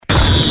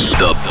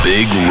The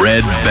Big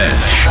Red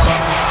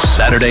Bench.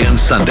 Saturday and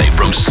Sunday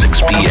from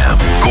 6 p.m.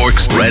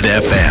 Cork's Red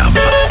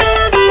FM.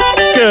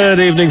 Good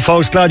evening,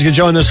 folks. Glad you could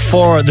join us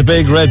for the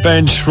Big Red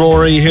Bench.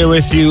 Rory here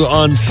with you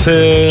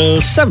until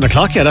 7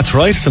 o'clock. Yeah, that's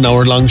right. It's an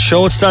hour-long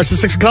show. It starts at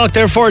 6 o'clock,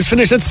 therefore it's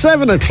finished at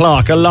 7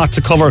 o'clock. A lot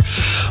to cover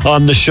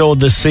on the show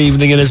this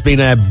evening. It has been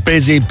a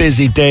busy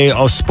day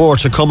of sport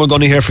to come. We're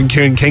going to hear from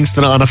Kieran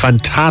Kingston on a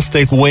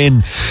fantastic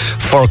win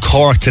for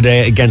Cork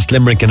today against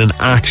Limerick in an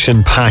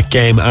action-packed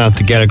game at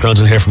the Gaelic Grounds.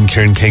 We'll hear from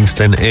Kieran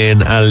Kingston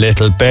in a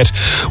little bit.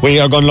 We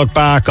are going to look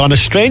back on a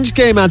strange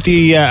game at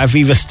the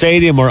Aviva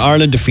Stadium where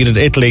Ireland defeated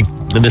Italy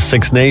in the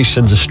Six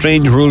Nations. A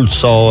strange rule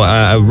saw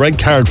a red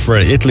card for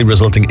Italy,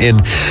 resulting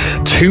in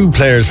 2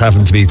 players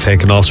having to be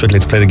taken off swiftly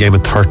to play the game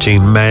with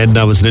 13 men.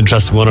 That was an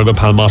interesting one. Our good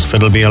pal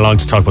Mossfin will be along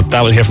to talk about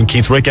that. We'll hear from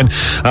Keith Ricken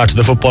after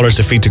the footballers'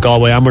 defeat to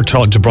Galway, and we're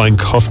talking to Brian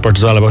Cuthbert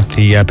as well about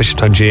the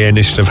Bishopstown GAA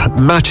initiative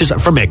matches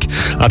for Mick.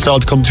 That's all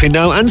to come between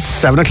now and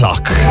 7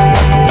 o'clock.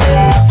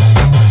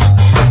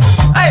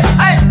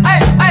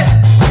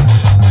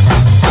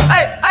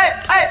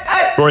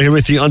 We're here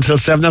with you until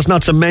 7. That's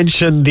not to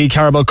mention the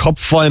Carabao Cup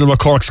final where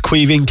Cork's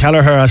Caoimhín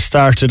Kelleher has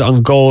started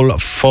on goal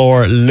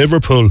for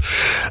Liverpool.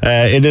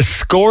 It is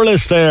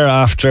scoreless there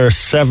after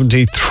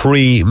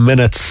 73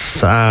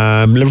 minutes.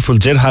 Liverpool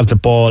did have the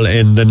ball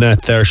in the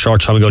net there a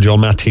short time ago. Joe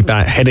Matip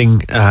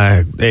heading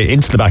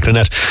into the back of the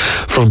net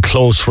from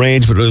close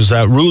range, but it was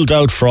ruled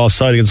out for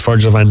offside against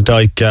Virgil van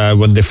Dijk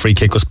when the free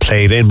kick was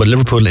played in. But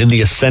Liverpool in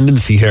the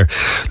ascendancy here,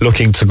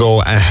 looking to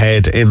go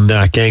ahead in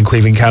that game.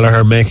 Caoimhín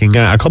Kelleher making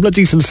a couple of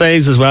decent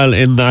saves as well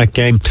in that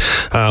game.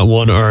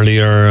 One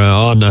earlier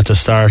on at the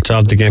start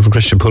of the game from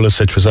Christian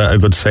Pulisic was a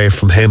good save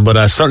from him,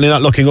 but certainly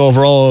not looking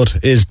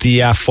overawed is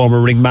the former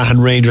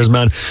Ringmahon Rangers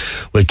man.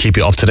 We'll keep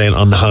you up to date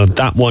on how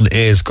that one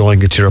is going.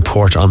 Get your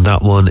report on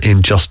that one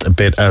in just a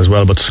bit as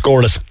well. But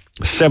scoreless,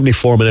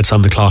 74 minutes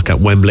on the clock at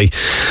Wembley,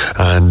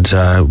 and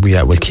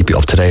we'll keep you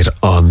up to date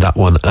on that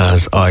one.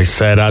 As I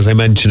said, as I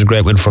mentioned, a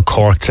great win for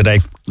Cork today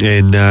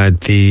in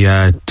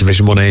the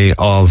Division 1A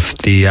of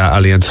the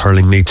Alliance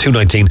Hurling League.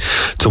 219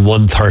 to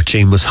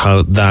 113 was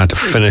how that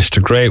finished.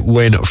 A great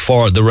win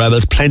for the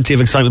Rebels. Plenty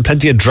of excitement,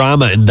 plenty of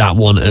drama in that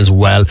one as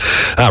well.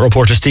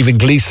 Reporter Stephen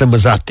Gleeson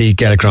was at the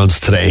Gaelic Grounds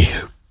today.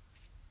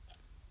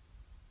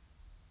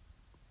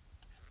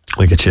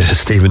 I'll get you,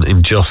 Stephen,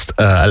 in just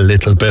a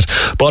little bit.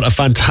 But a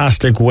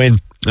fantastic win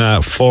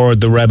for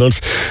the Rebels.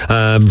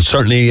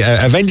 Certainly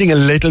avenging a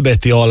little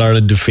bit the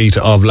All-Ireland defeat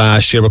of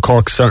last year, but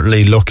Cork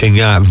certainly looking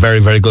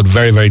very good,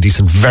 very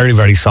decent,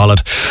 very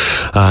solid,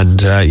 and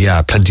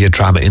plenty of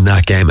drama in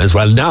that game as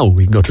well. Now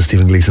we can go to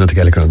Stephen Gleeson at the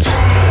Gaelic Grounds.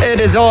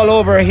 It is all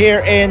over here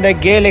in the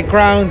Gaelic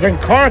Grounds,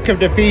 and Cork have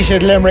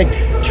defeated Limerick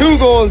 2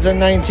 goals and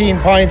 19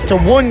 points to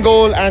 1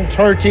 goal and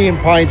 13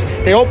 points.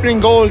 The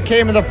opening goal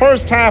came in the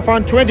first half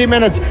on 20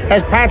 minutes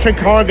as Patrick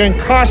Horgan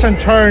caught and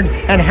turned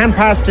and hand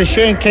passed to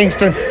Shane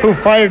Kingston, who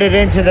fired it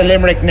into the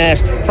Limerick net.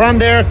 From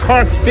there,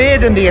 Cork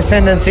stayed in the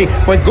ascendancy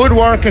with good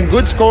work and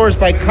good scores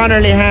by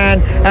Conor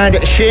Lehan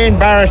and Shane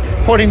Barrett,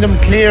 putting them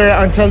clear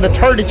until the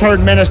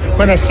 33rd minute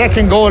when a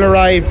second goal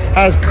arrived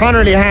as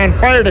Conor Lehan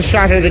fired a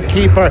shot at the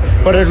keeper,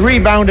 but it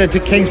rebounded to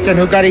Kingston,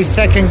 who got his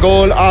second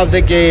goal of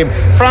the game.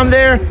 From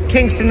there,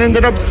 Kingston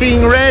ended up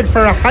seeing red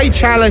for a high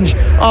challenge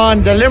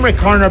on the Limerick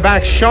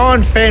cornerback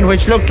Sean Finn,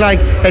 which looked like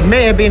it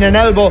may have been an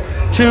elbow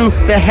to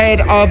the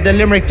head of the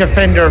Limerick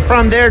defender.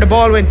 From there, the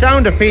ball went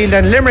down the field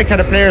and Limerick had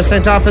a player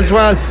sent off as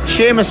well.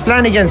 Seamus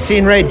Flanagan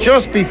seen red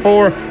just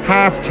before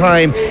half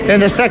time. In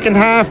the second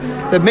half,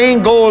 the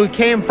main goal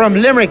came from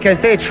Limerick as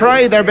they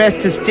tried their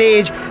best to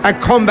stage a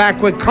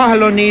comeback, with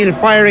Cathal O'Neill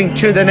firing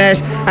to the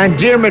net, and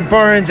Diarmuid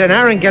Burns and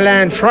Aaron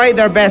Gillan tried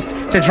their best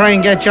to try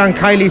and get John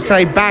Kiley's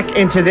side back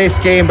into this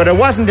game, but it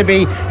wasn't to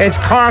be. It's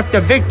Cork,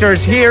 the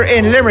victors here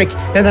in Limerick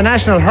in the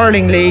National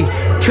Hurling League.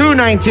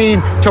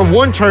 219 to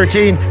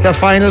 113, the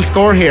final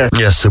score here.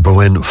 Yes, super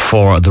win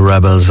for the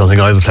Rebels. I don't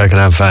think either player can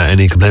have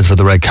any complaints about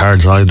the red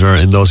cards either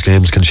in those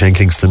games. Can Shane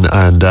Kingston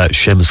and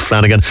Seamus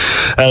Flanagan.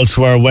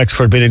 Elsewhere,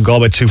 Wexford beating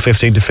Galway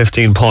 215 to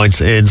 15 points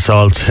in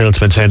Salt Hill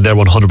to maintain their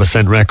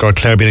 100% record.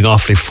 Clare beating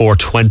Offaly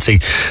 420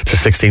 to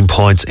 16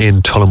 points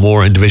in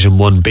Tullamore in Division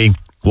 1B.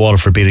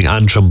 Waterford beating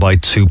Antrim by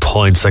 2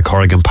 points at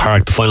Corrigan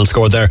Park. The final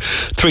score there,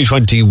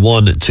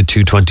 321 to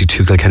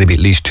 222. Kilkenny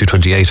beat Laois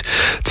 228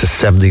 to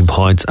 17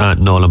 points at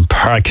Nolan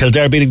Park.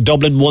 Kildare beating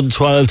Dublin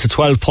 112 to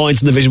 12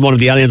 points in Division 1 of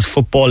the Alliance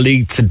Football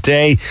League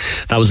today.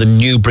 That was a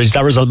new bridge.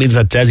 That result means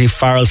that Desi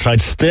Farrell's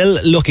side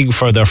still looking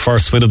for their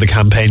first win of the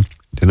campaign.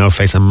 They now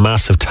face a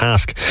massive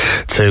task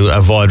to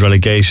avoid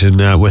relegation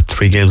with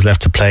 3 games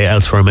left to play.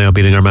 Elsewhere, Mayo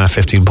beating Armagh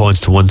 15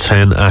 points to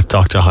 110 at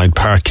Dr. Hyde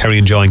Park. Kerry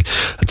enjoying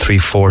a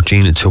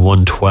 314 to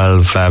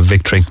 112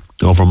 victory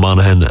over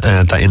Monaghan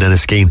in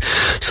Enniskeane.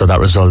 So that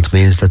result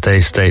means that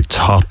they stay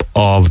top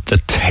of the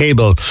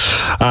table.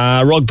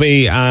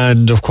 Rugby,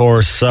 and of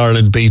course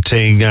Ireland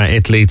beating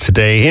Italy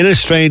today in a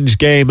strange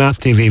game at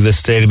the Aviva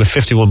Stadium. A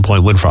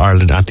 51-point win for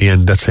Ireland at the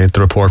end. That's the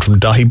report from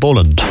Dahi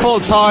Boland. Full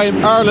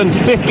time, Ireland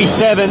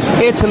 57,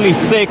 Italy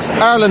 6.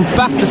 Ireland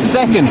back to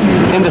second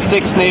in the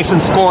Six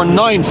Nations, scoring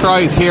 9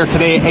 tries here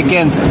today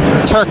against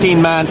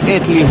 13-man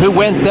Italy, who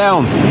went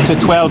down to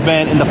 12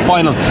 men in the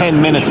final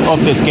 10 minutes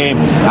of this game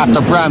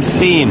after Bram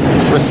Steen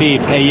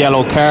received a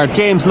yellow card.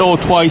 James Lowe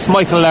twice,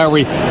 Michael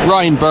Lowry,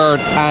 Ryan Bird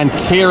and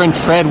Kieran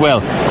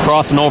Treadwell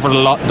crossing over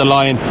the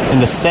line in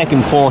the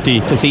second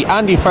 40 to see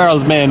Andy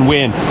Farrell's men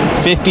win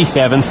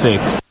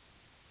 57-6.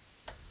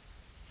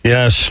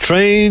 Yeah,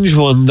 strange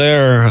one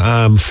there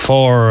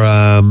for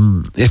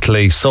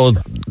Italy. So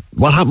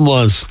what happened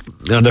was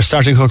their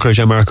starting hooker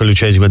Gianmarco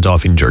Lucchesi went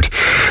off injured.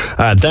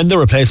 Then the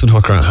replacement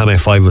hooker Hame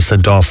Five was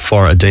sent off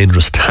for a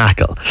dangerous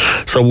tackle.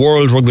 So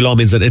World Rugby Law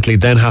means that Italy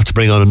then have to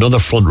bring on another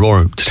front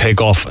rower to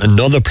take off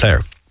another player.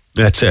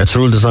 It's a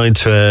rule designed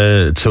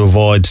to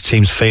avoid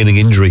teams feigning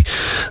injury,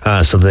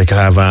 so they could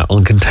have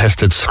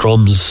uncontested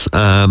scrums.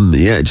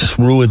 It just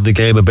ruined the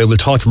game a bit. We'll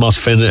talk to Moss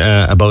Finn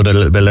about it a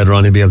little bit later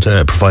on. He'll be able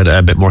to provide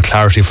a bit more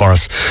clarity for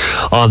us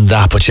on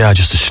that. But yeah,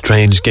 just a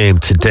strange game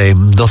today.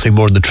 Nothing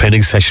more than the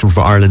training session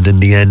for Ireland in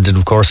the end. And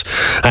of course,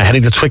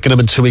 heading to Twickenham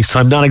in 2 weeks'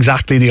 time. Not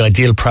exactly the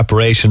ideal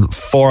preparation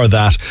for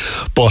that,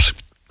 but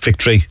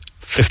victory.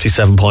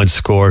 57 points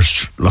scored.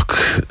 Look,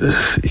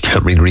 you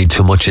can't really read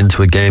too much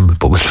into a game,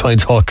 but we'll try and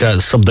talk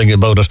something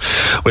about it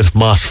with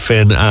Moss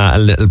Finn a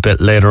little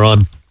bit later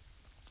on.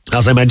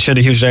 As I mentioned,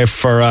 a huge day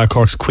for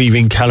Cork's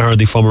Kieran Kingston,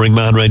 the former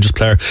Ringmahon Rangers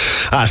player,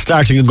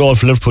 starting a goal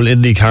for Liverpool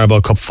in the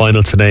Carabao Cup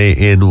final today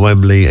in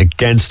Wembley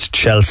against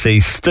Chelsea.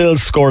 Still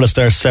scoreless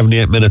there,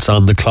 78 minutes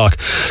on the clock.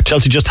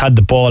 Chelsea just had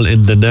the ball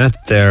in the net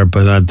there,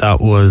 but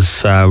that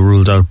was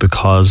ruled out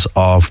because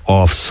of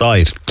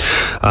offside.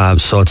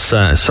 So it's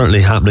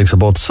certainly happening. So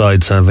both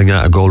sides having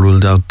a goal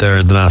ruled out there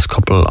in the last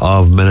couple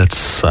of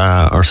minutes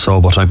or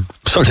so. But I'm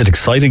certainly an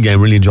exciting game.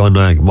 Really enjoying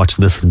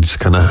watching this and just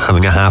kind of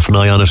having a half an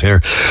eye on it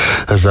here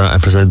as I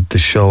present the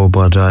show.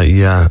 But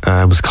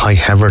it was Kai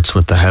Havertz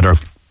with the header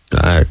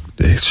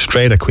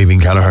straight at Kieran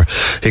Kingston.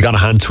 He got a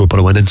hand to it, but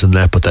it went into the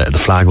net, but the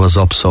flag was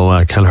up.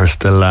 So Kelleher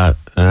still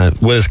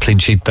with his clean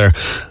sheet there.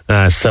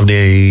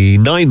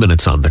 79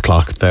 minutes on the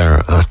clock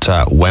there at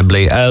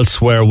Wembley.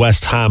 Elsewhere,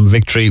 West Ham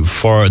victory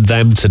for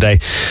them today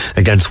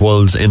against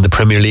Wolves in the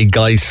Premier League.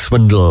 Guy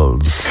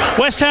Swindles.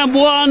 West Ham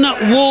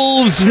 1,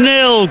 Wolves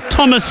 0.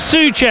 Thomas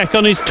Souček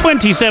on his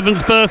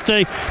 27th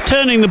birthday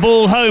turning the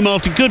ball home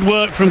after good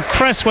work from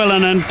Cresswell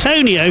and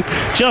Antonio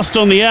just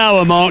on the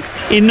hour mark,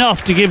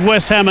 enough to give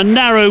West Ham a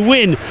narrow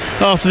win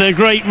after their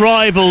great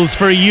rivals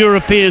for a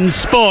European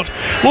spot.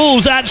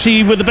 Wolves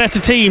actually were the better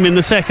team in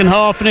the second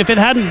half, and if it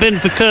hadn't been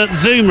for Kurt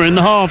Zouma in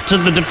the half to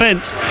the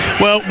defence,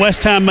 well,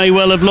 West Ham may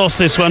well have lost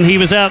this one. He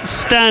was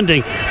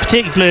outstanding,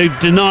 particularly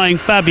denying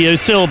Fabio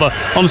Silva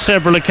on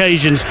several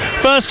occasions.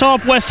 First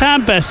half, West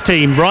Ham best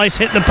team. Rice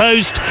hit the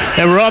post.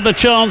 There were other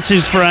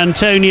chances for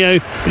Antonio,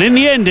 but in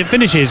the end it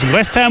finishes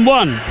West Ham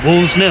 1,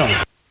 Wolves 0.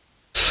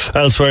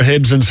 Elsewhere,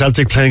 Hibs and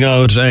Celtic playing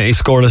out a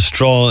scoreless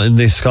draw in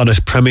the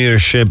Scottish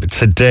Premiership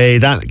today.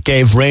 That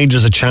gave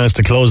Rangers a chance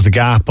to close the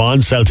gap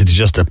on Celtic to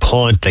just a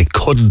point. They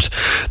couldn't.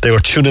 They were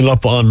 2-0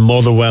 up on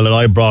Motherwell at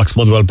Ibrox.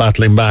 Motherwell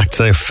battling back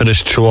to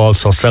finish 2-2.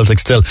 So Celtic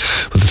still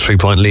with a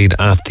 3-point lead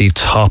at the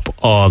top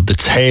of the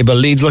table.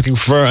 Leeds looking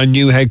for a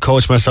new head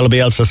coach. Marcelo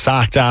Bielsa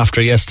sacked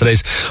after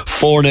yesterday's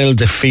 4-0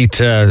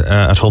 defeat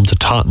at home to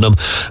Tottenham.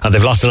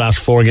 They've lost the last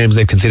 4 games.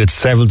 They've conceded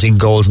 17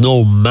 goals.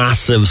 No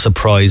massive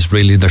surprise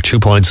really. They're 2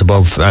 points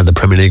above the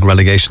Premier League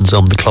relegation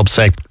zone. The club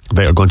say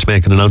they are going to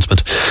make an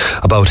announcement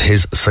about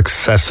his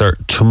successor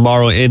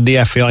tomorrow. In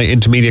the FAI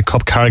Intermediate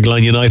Cup,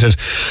 Carrigaline United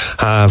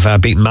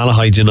have beaten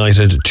Malahide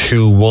United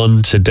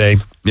 2-1 today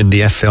in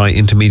the FAI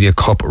Intermediate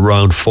Cup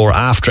round 4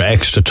 after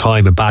extra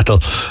time. A battle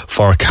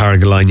for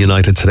Carrigaline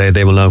United today.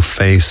 They will now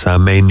face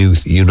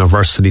Maynooth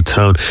University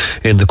Town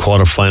in the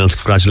quarterfinals.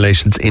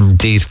 Congratulations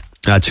indeed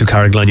to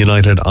Carrigaline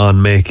United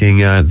on making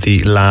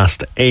the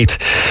last 8.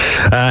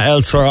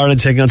 Elsewhere, Ireland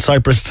taking on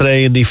Cyprus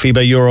today in the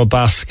FIBA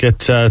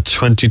Eurobasket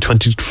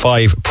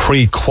 2025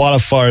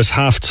 pre-qualifiers.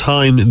 Half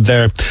time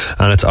there,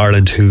 and it's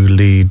Ireland who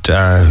lead.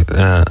 They're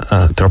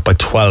up by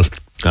 12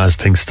 as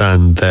things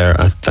stand there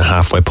at the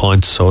halfway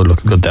point, so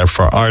looking good there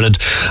for Ireland.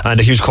 And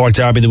a huge Cork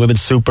derby in the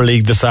Women's Super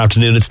League this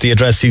afternoon. It's the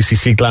Address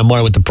UCC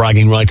Glanmire with the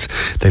bragging rights.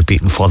 They've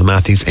beaten Father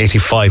Matthews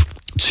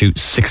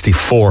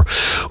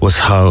 85-64 was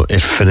how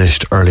it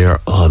finished earlier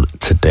on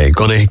today.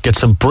 Gonna get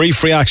some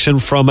brief reaction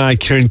from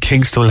Kieran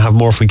Kingston. We'll have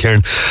more from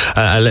Kieran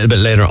a little bit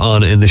later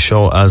on in the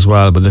show as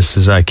well, but this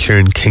is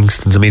Kieran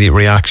Kingston's immediate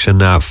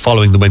reaction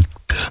following the win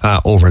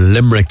over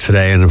Limerick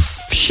today, and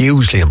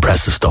hugely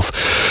impressive stuff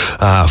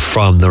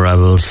from the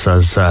Rebels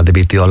as they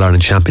beat the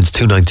All-Ireland champions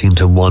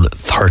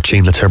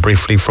 219-113. Let's hear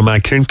briefly from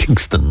Kieran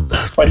Kingston.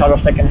 I thought our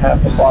second half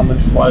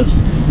performance was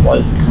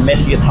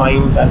messy at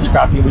times and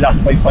scrappy. We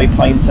lost by 5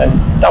 points, and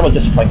that was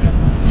disappointing.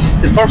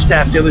 the first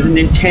half there was an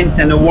intent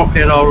and a work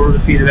rate all over the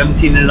field. I haven't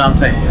seen it in a long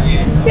time.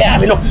 Yeah, I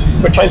mean, look,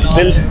 we're trying to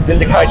build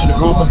the character of the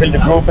group and build the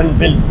group and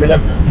build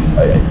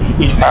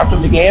each part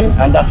of the game,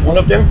 and that's one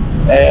of them.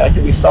 I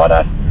think we saw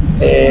that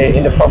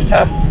in the first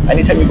half.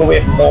 Anytime you go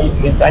away from home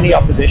against any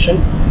opposition,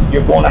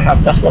 you're going to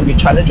have, that's going to be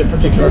challenging,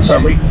 particularly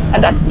recovery,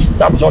 and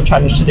that was our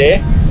challenge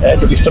today,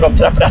 to be stood up to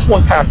that. But that's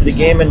one part of the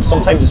game, and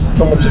sometimes it's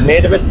too much is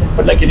made of it,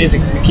 but like it is a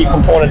key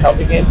component of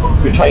the game.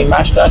 We try and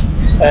match that.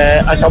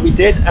 I thought we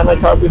did, and I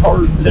thought we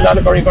heard a lot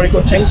of very, very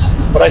good things,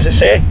 but as I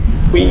say,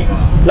 we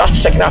lost the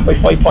second half by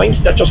 5 points.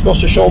 That just goes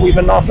to show we've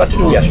an awful lot to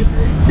do yet.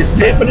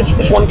 But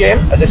it's one game.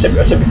 As I said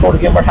before the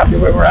game, we're happy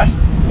where we're at.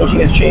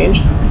 Nothing has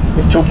changed.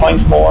 There's 2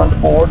 points more on the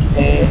board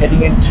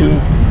heading into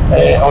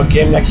our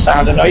game next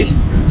Saturday night,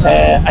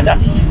 and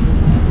that's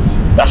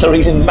a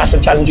reason,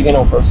 massive challenge again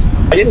for us.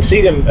 I didn't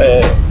see them.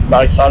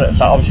 I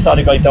obviously saw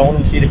the guy down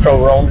and see the crowd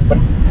around, but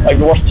I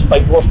worst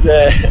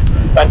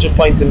vantage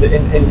point in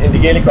the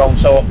Gaelic ground.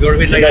 So you're a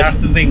bit like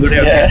Arsene Wenger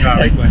there.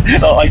 Yeah.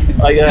 So I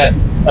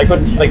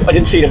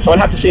didn't see them, so I'll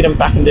have to see them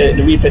back in the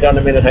replay down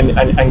a minute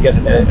and get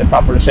a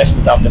proper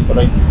assessment of them, but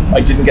I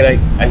didn't get a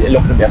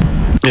look at them yet.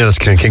 Yeah, that's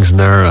Kieran Kingston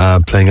there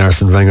playing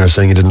Arsene Wenger,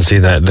 saying he didn't see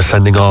the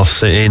sending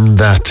offs in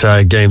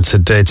that game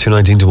today.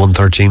 219 to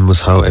 113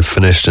 was how it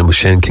finished, and with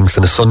Shane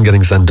Kingston, his son,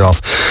 getting sent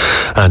off,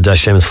 and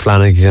Seamus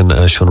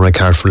Flanagan shown a red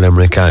card for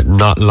Limerick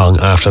not long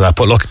after that.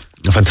 But look,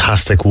 a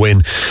fantastic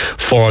win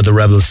for the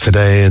Rebels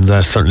today, and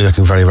certainly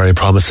looking very, very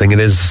promising. It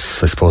is,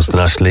 I suppose, the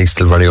National League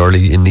still very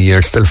early in the year.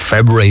 It's still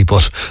February,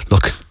 but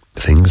look,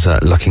 things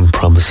looking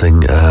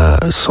promising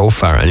so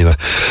far anyway,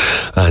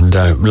 and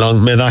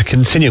long may that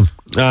continue.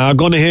 I'm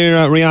going to hear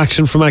a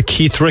reaction from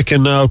Keith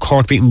Ricken.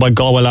 Cork beaten by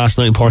Galway last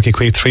night in Páirc Uí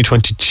Chaoimh,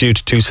 322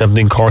 to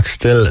 217. Cork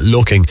still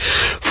looking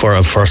for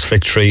a first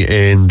victory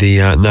in the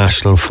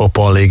National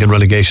Football League, and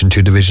relegation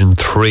to Division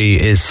 3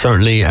 is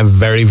certainly a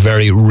very,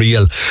 very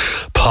real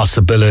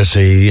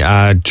possibility.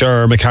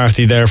 Ger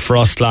McCarthy there for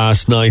us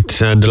last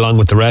night, and along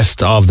with the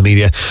rest of the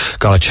media,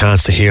 got a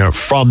chance to hear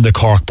from the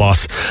Cork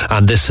boss,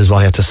 and this is what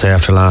he had to say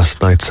after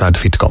last night's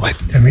defeat to Galway.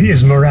 I mean,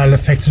 is morale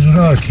affected at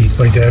all, Keith,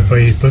 by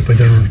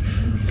the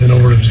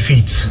number of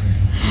defeats?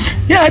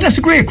 Yeah, that's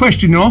a great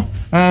question, I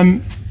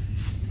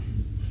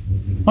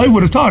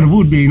would have thought it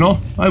would be,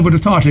 I would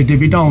have thought they'd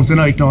be down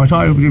tonight, I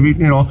thought it would be,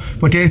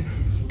 but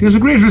there's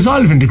a great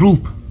resolve in the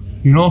group,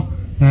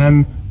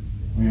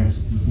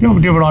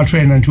 they were all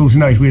training on Tuesday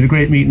night. We had a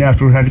great meeting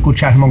after. We had a good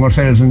chat among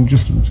ourselves and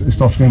just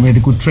stuff. Then we had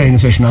a good training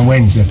session on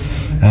Wednesday.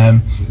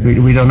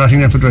 We done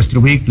nothing for the rest of the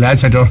week. The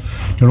lads had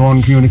their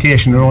own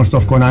communication, their own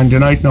stuff going on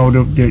tonight. Now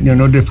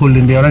they pulled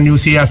in there, and you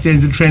see after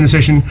the training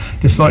session,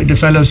 the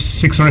fellas,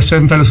 6 or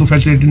 7 fellas who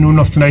felt they didn't know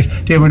enough tonight,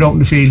 they went out in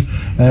the field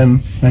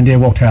and they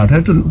worked hard.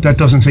 That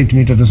doesn't seem to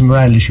me that there's a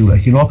morale issue,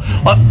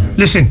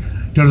 listen.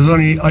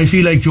 I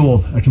feel like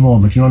Job at the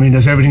moment,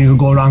 there's everything that can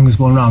go wrong is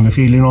going wrong. I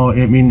feel,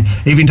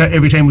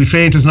 every time we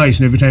train it was nice,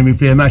 and every time we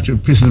play a match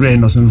it pisses rain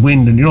on us and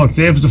wind, and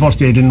today was the first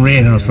day it didn't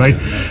rain on us, right?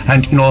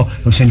 And I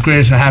was saying great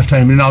at half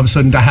time, and all of a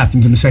sudden that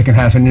happens in the second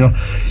half, and and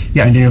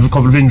then you have a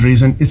couple of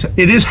injuries, and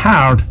it is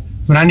hard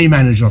for any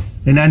manager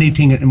in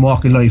anything in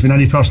walking life, in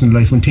any personal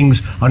life, when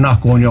things are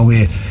not going your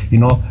way,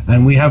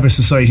 and we have a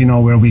society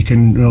now where we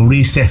can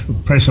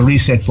press a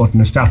reset button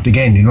and start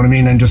again,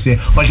 and just say,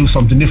 I'll do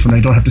something different, I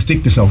don't have to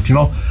stick this out,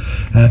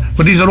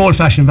 but these are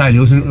old-fashioned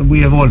values, and we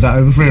have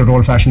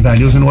old-fashioned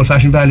values, and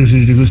old-fashioned values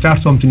is you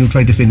start something, you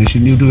try to finish,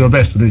 and you do your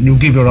best with it, you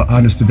give your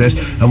honest to best,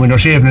 and when you're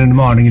shaving in the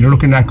morning and you're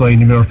looking at that guy in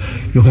the mirror,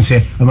 you can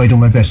say, am I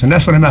doing my best? And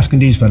that's what I'm asking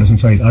these fellas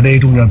inside, are they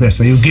doing their best?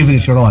 Are you giving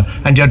it your all?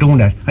 And you're doing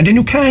that, and then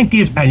you can't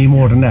give any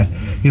more than that,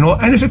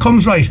 and if it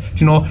comes right,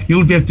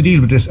 you'll be able to deal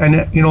with this. And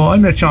I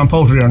met Sean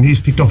Powter here, and he's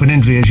picked up an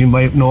injury, as you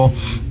might know,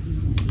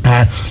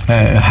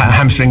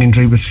 hamstring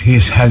injury, which he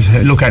has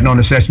looked at on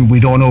assessment. We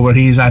don't know where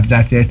he's at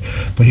that yet,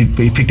 but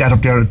he picked that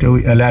up there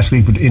last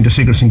week in the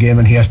Sigerson game,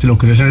 and he has to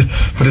look at it.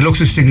 But it looks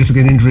a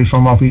significant injury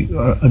from what we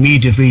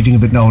immediate reading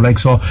of it now,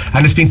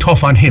 and it's been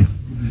tough on him,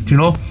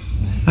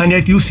 and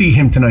yet you see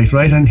him tonight,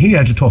 right? And he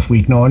had a tough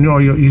week now, and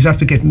he's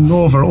after getting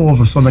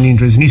over so many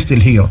injuries, and he's still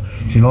here,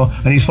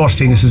 and his first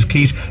thing is,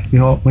 Keith,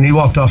 when he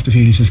walked off the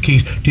field, he says,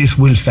 Keith, this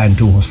will stand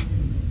to us.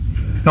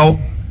 Now,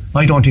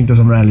 I don't think there's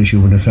a moral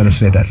issue when the fellas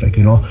say that,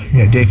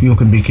 you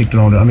can be kicked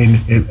around. I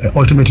mean,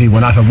 ultimately we're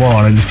not at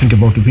war. I just think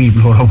about the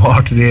people who are at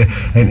war today,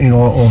 and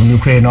over in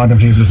Ukraine and all them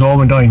things. There's no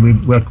one dying.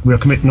 We're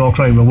committing no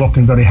crime. We're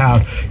working very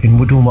hard in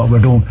doing what we're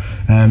doing.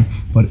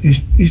 But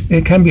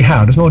it can be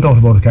hard. There's no doubt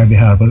about it. Can be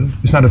hard. But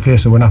it's not a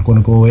place that we're not going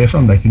to go away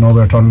from.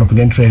 We're turning up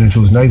again training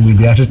Tuesday night. We'll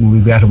be at it, and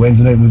we'll be at it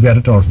Wednesday night. And we'll be at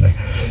it Thursday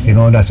night.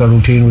 And that's our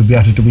routine. We'll be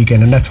at it the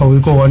weekend, and that's how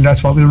we go, and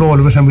that's what we roll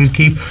with. And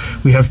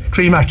we have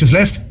 3 matches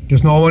left.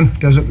 There's no one.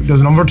 There's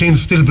a number of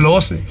teams still below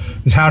us.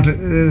 It's hard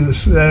to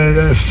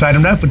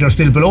fathom that, but they're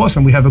still below us,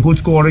 and we have a good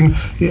scoring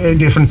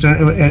difference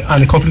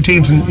on a couple of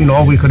teams. And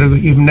we could have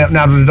even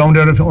narrowed it down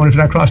there only for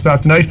that crossbar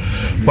tonight.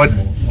 But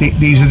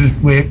these are the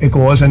way it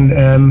goes, and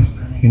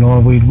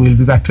we'll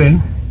be back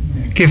training.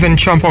 Given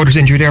Sean Powder's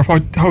injury there, how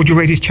do you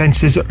rate his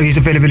chances, his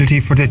availability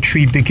for the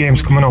 3 big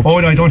games coming up? Oh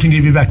no, I don't think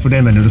he'll be back for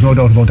them, and there's no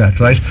doubt about that,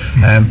 right?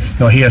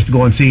 No, he has to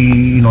go and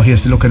see. He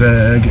has to look at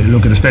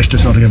a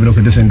specialist now to have a look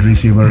at this injury,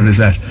 see where it is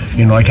at.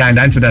 I can't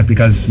answer that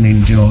because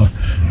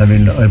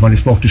I've only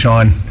spoke to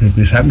Sean.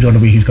 This happened the other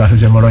week. He's got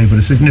his MRI, but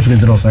it's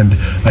significant enough, and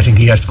I think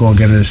he has to go and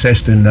get it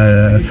assessed in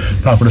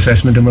proper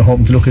assessment, and we're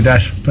hoping to look at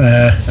that,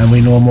 and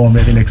we know more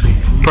maybe next week.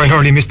 Brian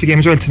Hurley missed the game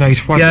as well tonight.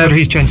 What are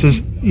his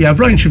chances? Yeah,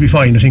 Brian should be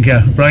fine, I think.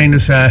 Yeah, Brian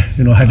has had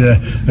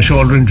a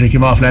shoulder injury,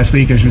 came off last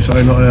week, as you saw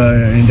in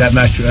that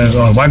match.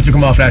 Wanted to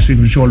come off last week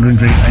with a shoulder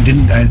injury and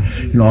didn't.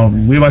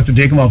 And we wanted to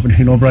take him off, but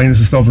Brian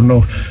is a stubborn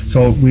note,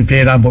 so we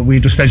played on. But we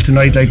just felt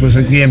tonight like it was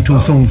a game too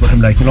soon for him.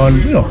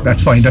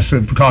 That's fine. That's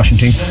a precaution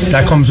thing.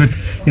 That comes with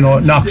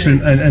knocks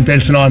and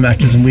belts in all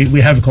matches, and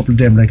we have a couple of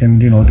them.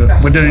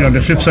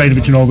 The flip side of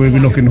it, we'll be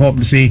hoping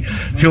to see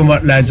a few more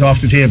lads off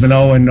the table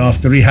now and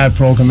off the rehab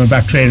program and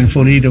back training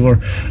fully. There were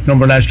a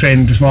number of lads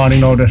training this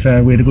morning now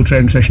that we had a good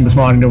training session this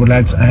morning. There were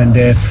lads, and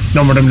a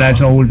number of them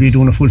lads now will be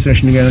doing a full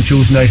session again on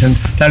Tuesday night, and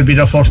that'll be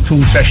their first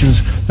 2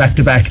 sessions back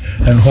to back,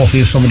 and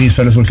hopefully some of these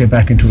fellas will get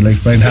back into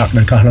like Brian Hartman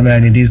and Conor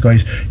Manning and these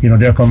guys,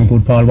 they're coming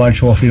good. Paul Walsh,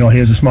 hopefully,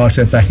 here's a small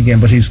setback again,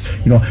 but he's,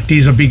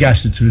 these are big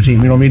assets to the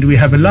team. We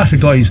have a lot of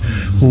guys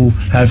who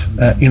have,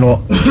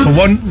 for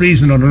one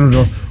reason or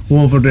another,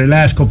 over the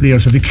last couple of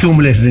years have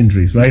accumulated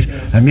injuries, right?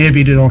 And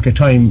maybe they don't get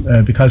time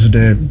because of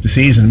the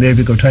season,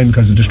 maybe they got time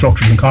because of the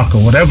structures in Cork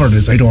or whatever it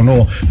is, I don't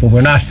know. But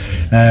we're not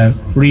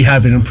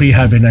rehabbing and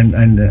prehabbing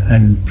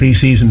and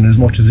pre-season as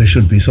much as they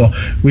should be. So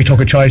we took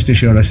a choice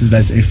this year. I said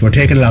that if we're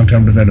taking a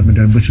long-term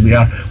development, which we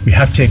are, we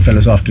have to take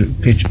fellas off the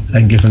pitch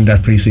and give them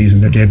that pre-season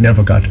that they've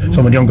never got.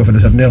 Some of the younger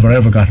fellas have never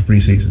ever got a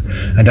pre-season,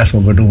 and that's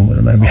what we're doing with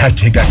them. And we have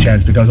to take that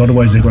chance because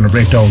otherwise they're going to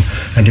break down,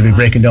 and they'll be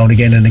breaking down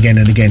again and again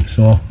and again.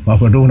 So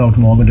what we're doing now at the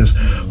moment is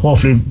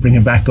hopefully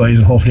bringing back guys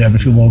and hopefully have a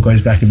few more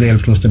guys back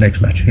available to us the next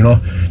match,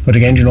 But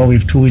again, we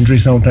have 2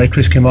 injuries now tonight.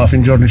 Chris came off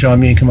injured and Sean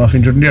Meehan came off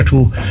injured, and they're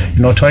 2.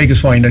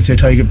 Tyga's fine. I'd say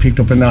Tyga picked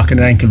up a knock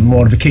and an ankle,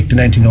 more of a kick than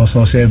anything,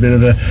 so say a bit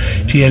of a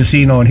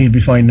TLC now, and he'll be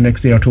fine the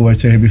next day or 2.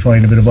 I'd say he'll be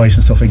fine, a bit of ice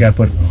and stuff like that,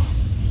 but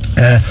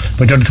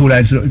the other 2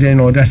 lads,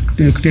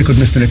 they could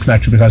miss the next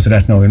match because of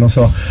that now,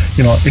 So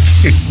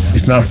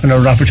it's not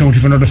another opportunity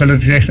for another fellow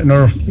to get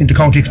another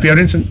inter-county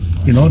experience, and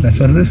that's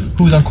what it is.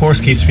 Who's on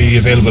course, Keith, to be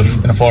available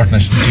in a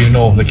fortnight? Do you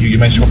know? Like you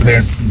mentioned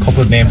a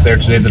couple of names there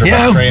today that are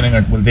back training,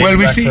 or will they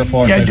be back for a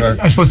fortnight?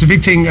 I suppose the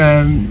big thing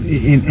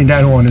in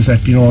that one is that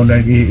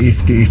that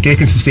if they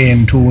can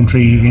sustain 2 and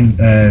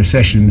 3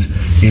 sessions,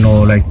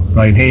 like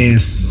Ryan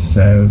Hayes,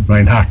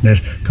 Brian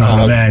Hartnett,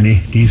 Conor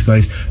Manning, these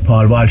guys,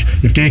 Paul Walsh,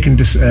 if they can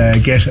just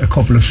get a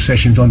couple of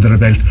sessions under the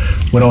belt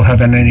without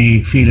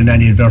having feeling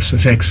any adverse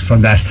effects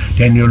from that,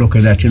 then you're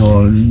looking at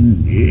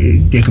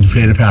they can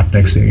play the part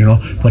next day,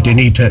 but they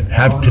need to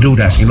have to do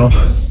that,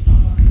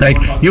 Like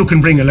you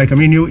can bring it,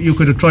 you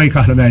could have tried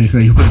Conor Manning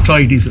tonight, you could have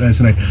tried these last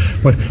night,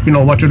 but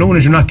what you're doing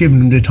is you're not giving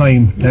them the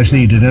time that's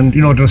needed, and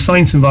there's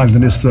science involved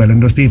in this as well,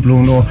 and there's people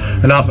who know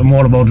a lot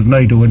more about it than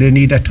I do, and they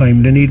need that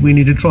time. We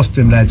need to trust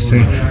them lads to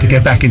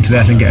get back into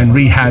that and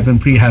rehab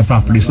and prehab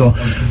properly. So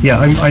yeah,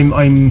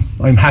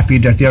 I'm happy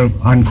that they're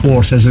on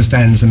course as it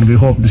stands, and we're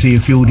hoping to see a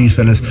few of these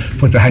fellas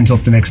put their hands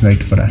up the next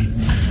night for that.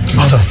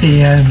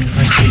 Obviously,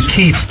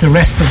 Keith, the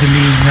rest of the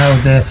league now,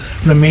 the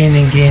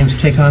remaining games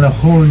take on a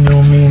whole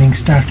new meaning,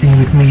 starting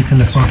with Meath in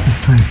the fortnight's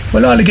time.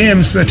 Well, all the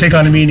games take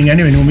on a meaning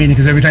anyway, new meaning,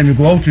 because every time you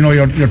go out,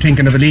 you're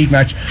thinking of a league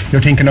match,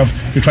 you're trying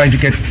to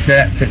get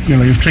you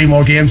have 3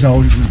 more games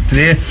now.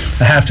 Today,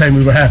 at half time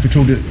we were halfway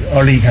through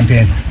our league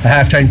campaign. At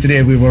half time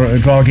today we were a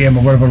draw game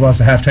or whatever it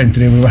was. At half time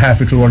today we were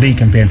halfway through our league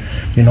campaign.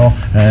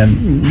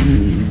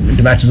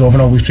 The match is over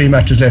now. We've 3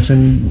 matches left,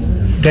 and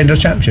then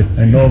there's championship.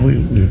 I know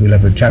we'll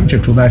have a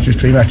championship, 2 matches,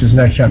 3 matches in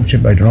that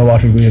championship. I don't know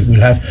what we'll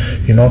have,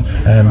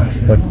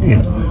 but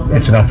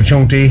it's an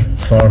opportunity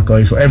for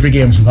guys. So every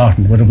game is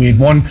important. Whether we had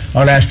won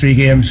our last 3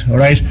 games, all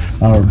right,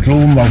 or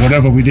Droom or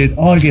whatever we did,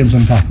 all games are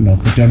important now.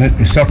 But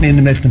it's certainly in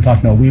the middle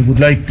important now. We would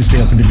like to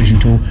stay up in Division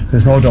 2.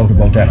 There's no doubt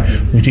about that.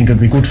 We think it'd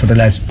be good for the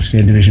lads to stay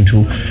in Division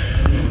 2.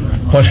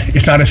 But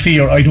it's not a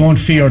fear. I don't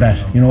fear that.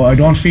 I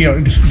don't fear.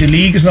 The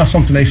league is not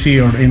something I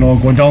fear.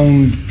 Going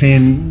down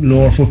playing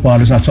lower football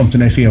is not something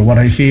I fear. What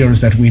I fear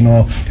is that we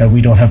know that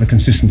we don't have a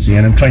consistency,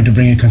 and I'm trying to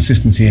bring a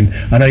consistency in.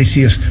 And I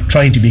see us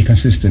trying to be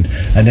consistent,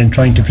 and then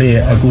trying to play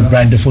a good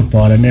brand of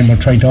football, and then we're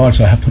trying to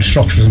also put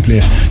structures in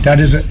place. That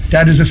is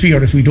a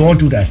fear. If we don't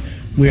do that,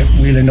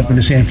 we'll end up in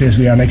the same place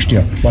we are next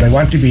year. What I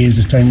want to be is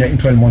this time, in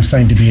 12 months'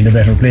 time, to be in a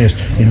better place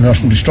in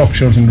relation to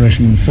structures, in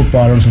relation to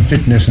footballers and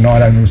fitness and all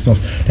that other stuff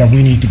that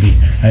we need to be.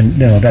 And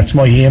that's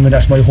my aim, and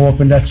that's my hope,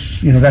 and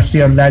that's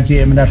the other lads'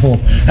 aim and that hope.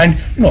 And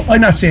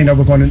I'm not saying that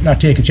we're going to not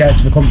take a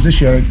chance if it comes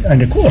this year,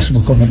 and of course it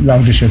will come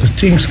along this year, because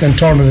things can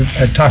turn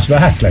a toss of a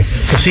hat. Like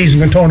the season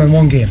can turn in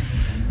one game.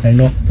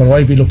 But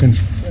I'll be looking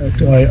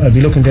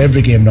to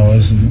every game now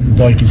as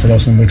vital for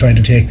us, and we're trying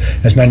to take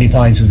as many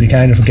points as we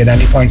can. If we get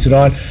any points at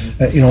all,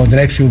 in the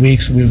next few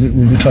weeks we'll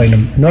be trying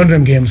them. None of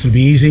them games will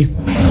be easy.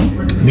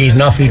 Meath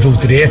and Offaly drew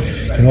today.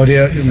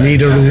 they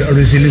need a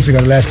resilience. They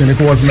got a last minute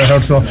goal from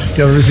that, so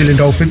they're a resilient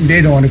outfit, and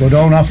they don't want to go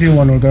down after you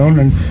want to go down,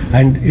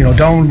 and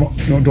down,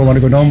 don't want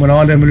to go down, but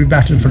all of them will be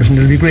battling for us, and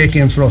there'll be great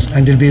games for us,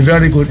 and they'll be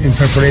very good in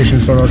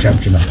preparations for our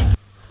championship match.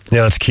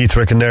 Yeah, that's Keith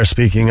Ricken there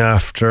speaking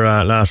after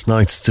last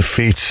night's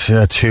defeat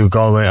to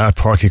Galway at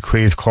Páirc Uí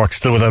Chaoimh. Cork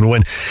still without a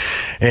win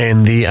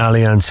in the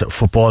Alliance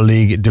Football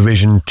League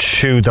Division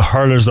 2. The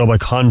Hurlers, though, by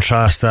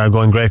contrast,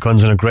 going great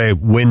guns and a great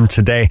win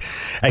today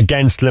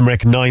against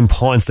Limerick. 9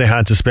 points they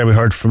had to spare. We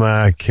heard from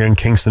Kieran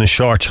Kingston a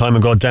short time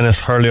ago.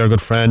 Denis Hurley, our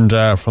good friend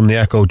from the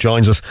Echo,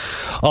 joins us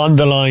on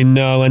the line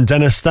now. And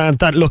Denis,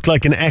 that looked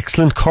like an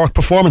excellent Cork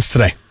performance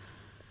today.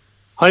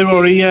 Hi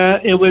Rory,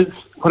 it was,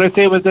 what I'd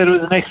say was that it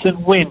was an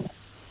excellent win.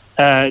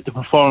 The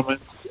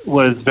performance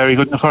was very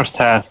good in the first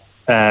half.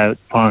 The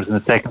performance in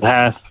the second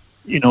half,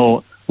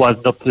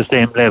 wasn't up to the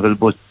same level,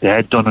 but they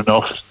had done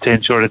enough to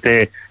ensure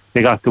that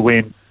they got the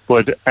win.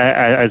 But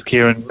as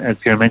Kieran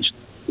mentioned,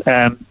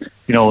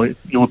 you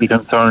would be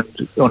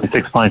concerned. Only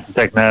 6 points in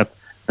the second half,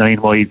 9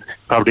 wide.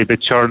 Probably a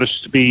bit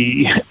churlish to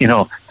be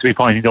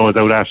pointing those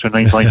out after a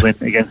 9-point win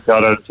against the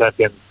All-Ireland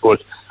champions.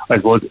 But I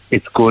suppose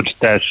it's good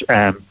that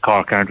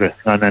Cork aren't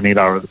resting on any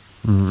laurels.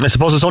 I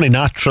suppose it's only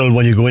natural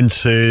when you go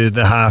into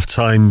the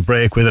half-time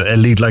break with a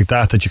lead like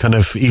that you kind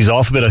of ease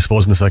off a bit, I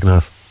suppose, in the second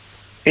half.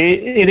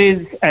 It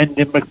is, and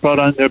Limerick brought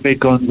on their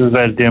big guns as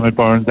well. Dermot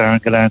Burns, Aaron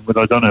Gallan, with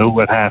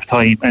O'Donoghue at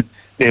half-time, and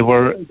they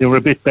were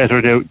a bit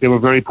better. They were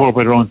very poor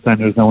by their own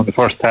standards now in the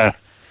first half.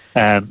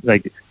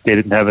 They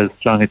didn't have as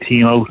strong a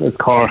team out as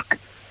Cork,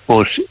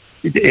 but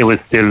it was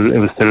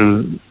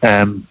still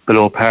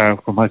below par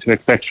from what you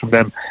expect from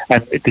them.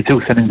 And the 2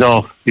 sendings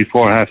off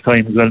before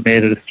half-time as well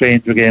made it a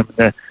stranger game.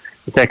 The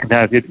second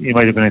half, you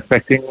might have been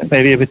expecting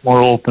maybe a bit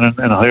more open and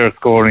a higher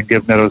scoring,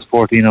 given that it was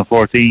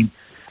 14-14.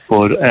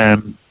 But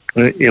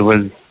it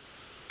was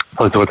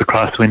the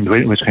crosswind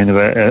which kind of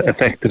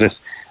affected it,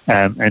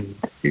 and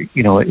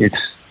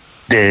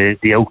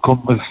the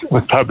outcome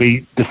was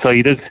probably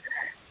decided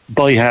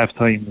by half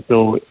time.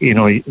 So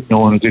no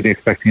one was really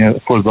expecting a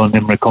full blown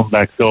Limerick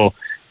comeback. So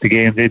the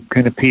game did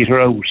kind of peter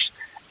out.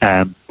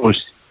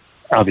 But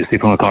obviously,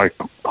 from a Cork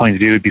point of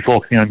view, we'd be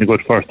focusing on the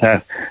good first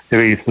half. They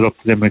really stood up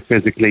to Limerick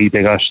physically.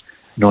 They got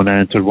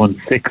unanswered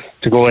 1-6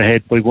 to go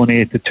ahead by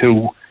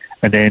 1-8-2,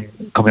 and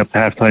then coming up to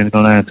half time,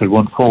 unanswered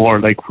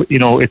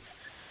 1-4.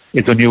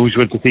 It's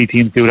unusual to see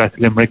teams do that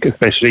to Limerick,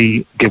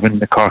 especially given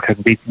that Cork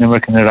hasn't beaten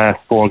Limerick in their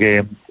last 4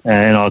 games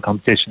in all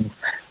competitions.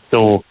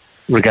 So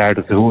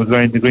regardless of who was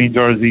wearing the green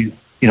jerseys,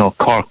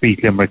 Cork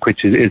beat Limerick,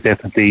 which is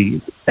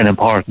definitely an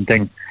important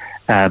thing.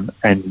 And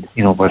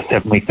we're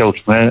 7 weeks out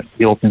from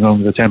the opening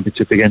round of the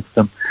championship against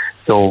them.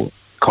 So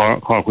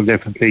Cork will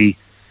definitely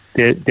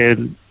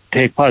they'll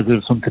take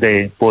positives from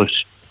today, but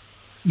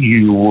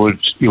you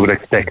would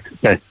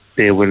expect that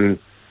they will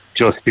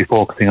just be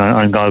focusing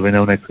on Galway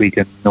now next week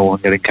and no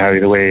one getting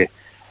carried away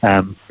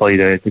by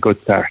the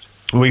good start.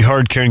 We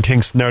heard Kieran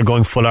Kingston there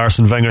going full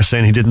Arsene Wenger,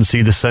 saying he didn't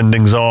see the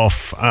sendings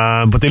off,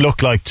 but they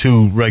looked like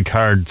 2 red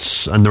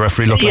cards, and the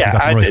referee looked like he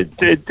got them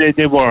right.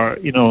 They were,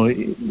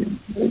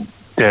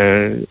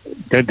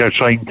 they're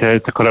trying to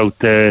cut out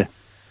the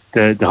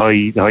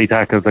high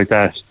tackles like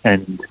that,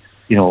 and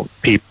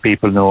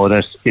people know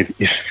that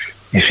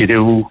if you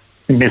do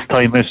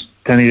mistime it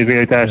to any degree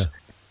like that,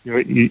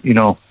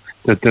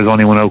 that there's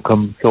only one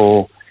outcome.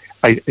 So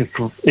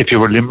if you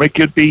were Limerick,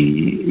 you'd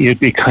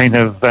be kind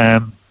of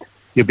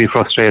you'd be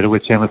frustrated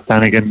with Seamus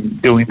Flanagan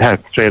doing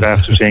that straight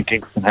after Shane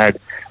Kingston had,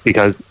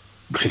 because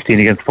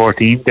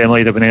 15-14 they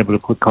might have been able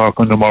to put Cork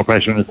under more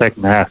pressure in the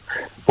second half,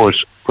 but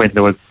when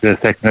there was the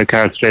second red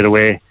card straight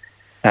away,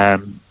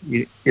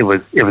 it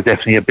was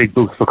definitely a big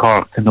boost for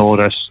Cork to know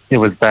that it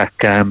was back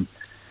to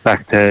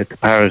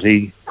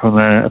parity from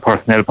a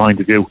personnel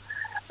point of view.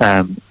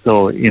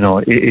 So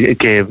it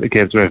gave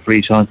the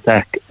referee Sean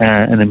Stack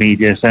an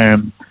immediate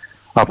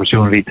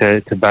opportunity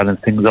to balance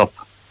things up.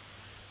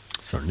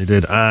 Certainly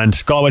did. And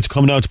Galway's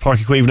coming out to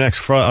Páirc Uí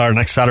Chaoimh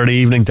next Saturday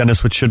evening,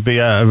 Denis, which should be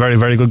a very,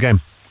 very good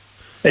game.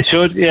 It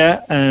should,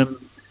 yeah.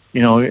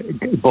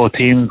 Both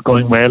teams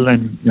going well,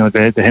 and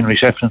the Henry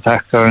Shefflin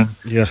factor, and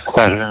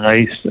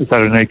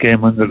Saturday night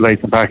game under the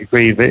lights in Páirc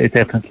Uí Chaoimh, it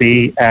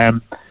definitely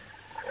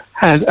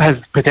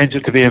has potential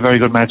to be a very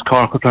good match.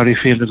 Cork will probably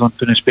feel there's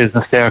unfinished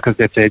business there because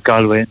they played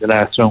Galway in the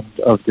last round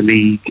of the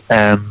league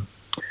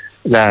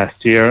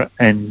last year,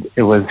 and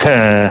it was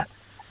a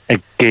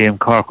game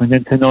Cork went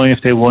into knowing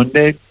if they won,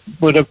 they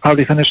would have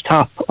probably finished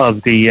top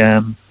of the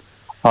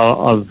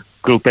of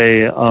Group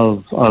A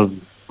of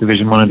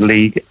Division 1 of the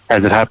league.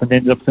 As it happened, they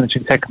ended up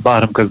finishing second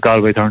bottom because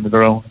Galway turned it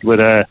around with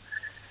a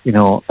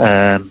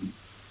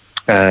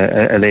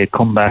late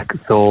comeback.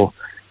 So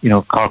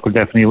Cork will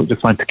definitely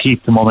just want to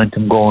keep the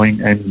momentum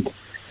going and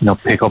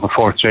pick up a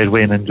 4th straight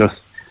win and just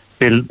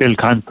build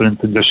confidence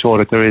and just show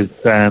that there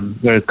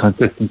is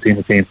consistency in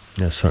the team.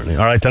 Yes, certainly.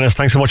 All right, Denis,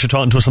 thanks so much for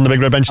talking to us on the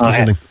Big Red Bench this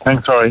evening.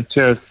 Thanks, Rory.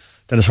 Cheers.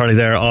 Denis Hurley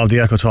there of the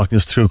Echo talking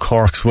us through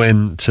Cork's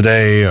win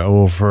today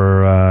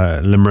over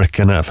Limerick,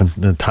 and a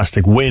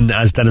fantastic win,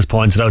 as Denis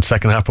pointed out.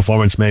 Second half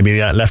performance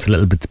maybe left a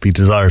little bit to be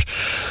desired,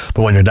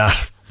 but when you're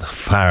that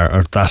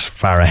that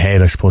far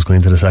ahead, I suppose, going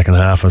into the second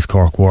half as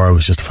Cork were. It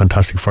was just a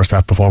fantastic first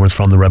half performance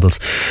from the Rebels,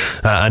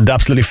 and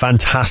absolutely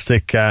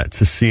fantastic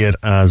to see it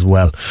as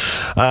well.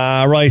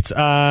 Right,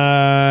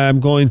 I'm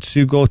going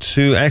to go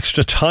to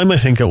extra time, I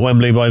think, at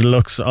Wembley by the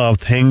looks of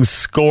things.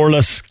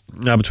 Scoreless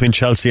between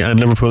Chelsea and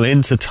Liverpool,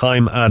 into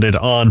time added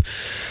on.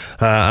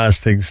 As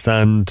things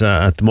stand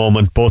at the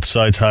moment, both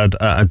sides had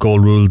a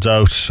goal ruled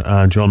out.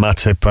 Joel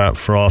Matip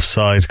for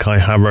offside. Kai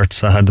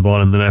Havertz had the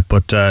ball in the net,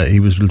 but he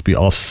was ruled to be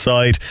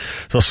offside.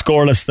 So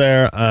scoreless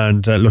there,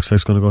 and it looks like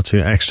it's going to go to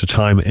extra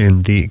time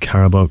in the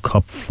Carabao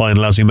Cup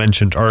final. As we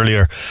mentioned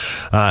earlier,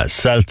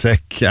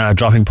 Celtic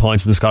dropping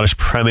points in the Scottish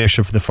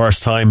Premiership for the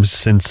first time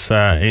since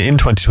in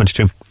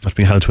 2022. That's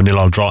been held to a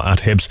 0-0 draw at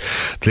Hibs.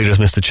 The leaders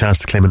missed a chance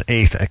to claim an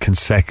 8th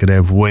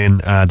consecutive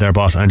win. Their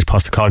boss Ange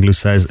Postecoglou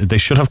says they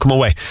should have come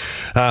away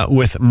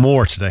with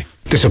more today.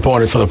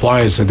 Disappointed for the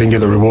players. They didn't get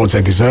the rewards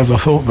they deserved, I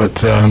thought,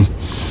 but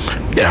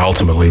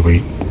ultimately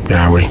we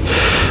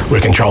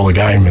control the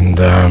game, and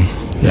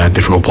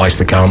difficult place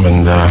to come,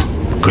 and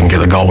couldn't get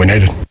the goal we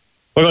needed.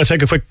 We're going to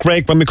take a quick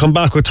break. When we come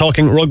back, we're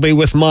talking rugby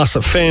with Moss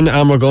Finn,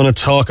 and we're going to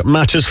talk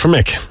matches for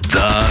Mick.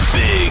 The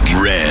Big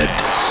Red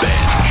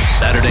Bench,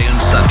 Saturday and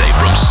Sunday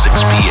from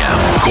 6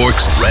 p.m.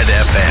 Cork's Red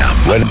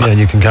FM. And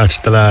you can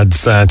catch the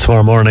lads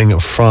tomorrow morning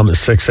from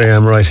 6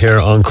 a.m. right here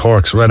on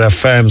Cork's Red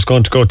FM. It's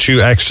going to go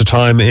to extra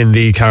time in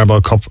the Carabao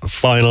Cup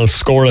final.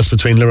 Scoreless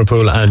between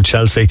Liverpool and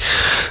Chelsea.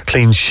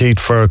 Clean sheet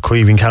for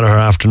Kieran Kingston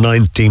after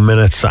 90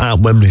 minutes at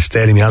Wembley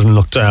Stadium. He hasn't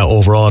looked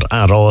overawed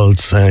at all.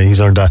 He's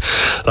earned a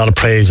lot of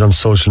praise on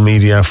social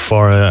media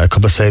for a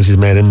couple of saves he's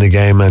made in the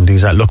game, and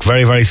he's looked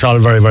very, very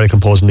solid, very, very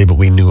composedly, but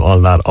we knew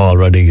all that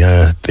already.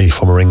 The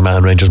former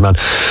Ringman, Rangers man,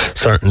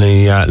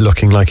 certainly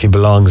looking like he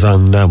belongs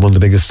on one of the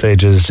biggest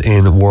stages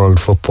in world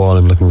football,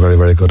 and looking very,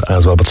 very good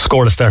as well. But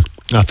scoreless there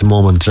at the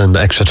moment, and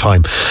extra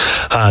time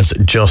has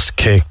just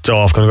kicked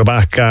off. Going to go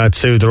back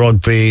to the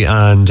rugby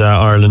and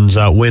Ireland's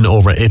win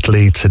over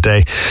Italy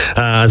today.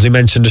 As we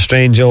mentioned, a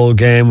strange old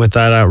game with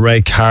that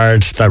red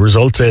card that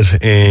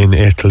resulted in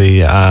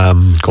Italy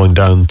going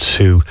down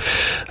to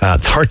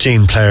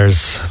 13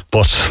 players,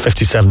 but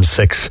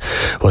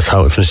 57-6 was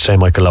how it finished today.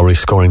 Michael Lowry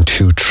scoring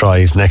 2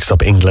 tries. Next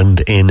up,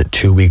 England in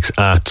 2 weeks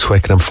at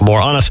Twickenham. For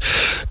more on it,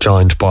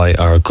 joined by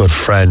our good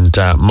friend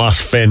Moss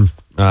Finn,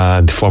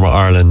 the former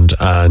Ireland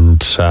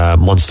and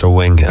Munster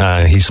wing.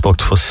 He spoke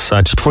to us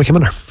just before we came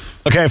in there.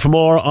 Okay, for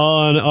more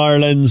on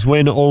Ireland's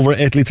win over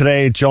Italy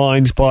today,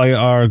 joined by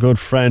our good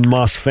friend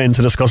Moss Finn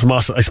to discuss.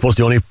 Moss, I suppose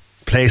the only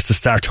place to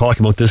start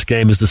talking about this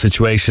game is the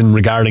situation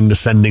regarding the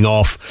sending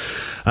off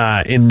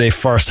in the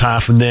first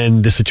half, and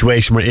then the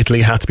situation where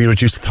Italy had to be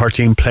reduced to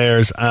 13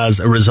 players as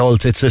a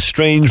result. It's a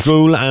strange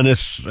rule, and I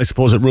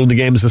suppose it ruined the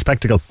game as a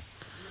spectacle.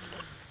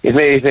 It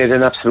made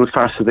an absolute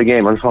farce of the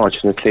game,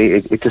 unfortunately.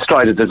 It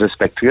destroyed it as a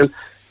spectacle,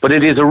 but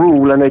it is a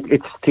rule, and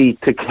it's to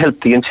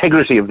help the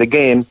integrity of the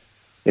game,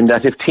 in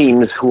that if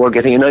teams who are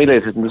getting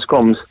annihilated in the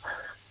scrums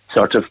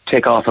sort of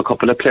take off a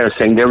couple of players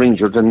saying they're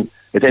injured, and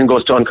it then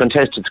goes to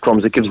uncontested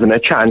scrums, it gives them a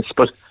chance.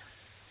 But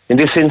in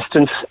this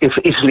instance, if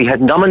Italy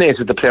had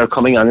nominated the player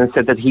coming on and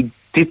said that he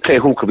did play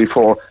hooker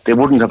before, they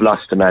wouldn't have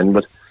lost a man.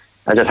 But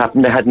as it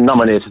happened, they hadn't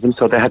nominated him,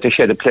 so they had to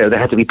shed a player. They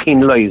had to be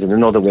penalised in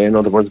another way, in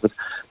other words. But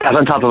that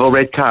on top of a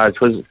red card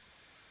was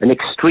an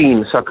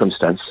extreme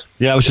circumstance.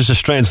 Yeah, it was just a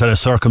strange set of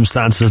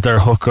circumstances. Their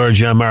hooker,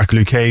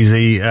 Gianmarco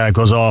Lucchesi,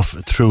 goes off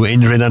through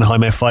injury, and then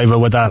Jaime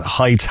Faiva with that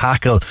high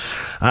tackle,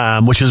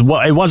 which is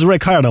what it was a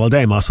red card all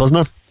day, Moss,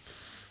 wasn't it?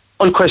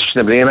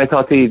 Unquestionably, and I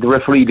thought the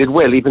referee did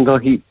well, even though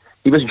he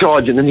was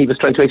Georgian and he was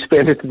trying to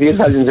explain it to the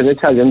Italians in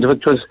Italian,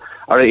 which was,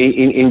 or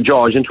in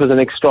Georgian, it was an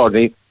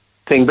extraordinary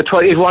thing. But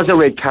it was a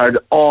red card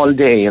all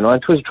day, you know.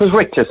 It was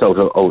reckless out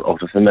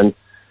of him, and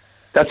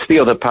that's the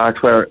other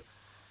part where,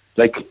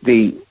 like,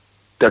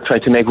 they're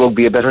trying to make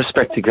rugby a better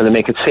spectacle and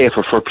make it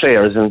safer for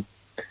players, and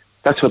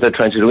that's what they're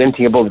trying to do.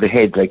 Anything above the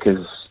head,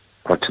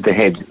 or to the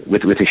head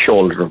with his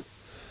shoulder,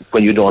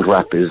 when you don't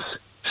wrap, is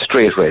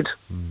straight red,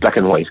 black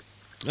and white.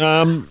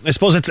 I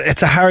suppose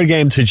it's a hard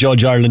game to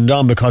judge Ireland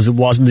on, because it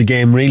wasn't a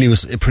game really. It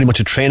was pretty much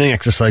a training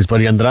exercise by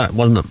the end of that,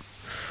 wasn't it?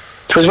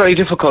 It was very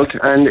difficult,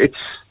 and it's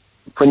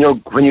when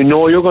you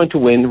know you're going to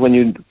win, when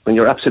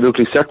you're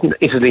absolutely certain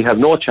Italy have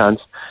no chance,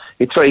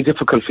 it's very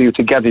difficult for you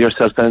to gather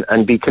yourself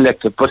and be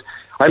collective. But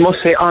I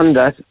must say, on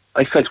that,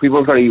 I felt we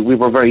were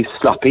very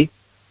sloppy.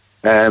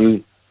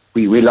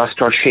 We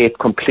lost our shape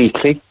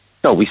completely.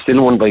 No, we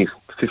still won by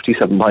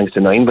 57 points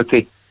to 9, but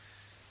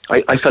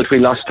I felt we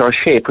lost our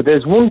shape. But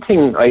there's one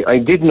thing I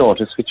did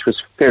notice, which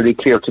was fairly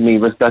clear to me,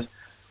 was that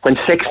when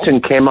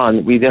Sexton came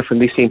on, we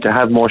definitely seemed to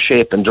have more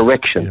shape and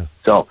direction. Yeah.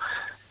 So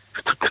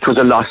it was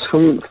a loss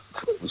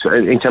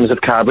in terms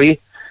of Carberry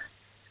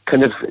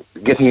kind of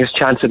getting his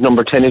chance at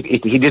number 10. He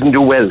didn't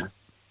do well.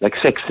 Like,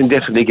 Sexton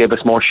definitely gave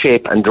us more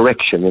shape and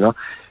direction, you know.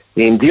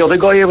 And the other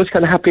guy I was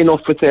kind of happy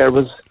enough with there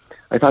was,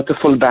 I thought, the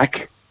full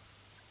back.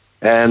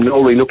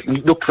 Lowry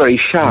looked very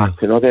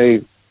sharp, you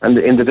know. And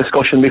in the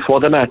discussion before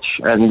the match,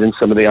 and in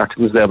some of the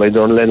articles there by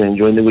Donald Lennon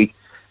during the week,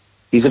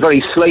 He's a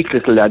very slight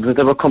little lad, but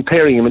they were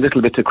comparing him a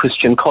little bit to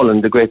Christian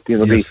Cullen, the great,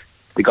 the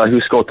guy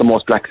who scored the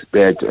most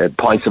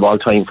points of all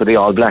time for the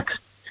All Blacks.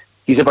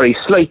 He's a very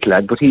slight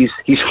lad, but he's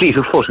fleet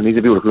of foot and he's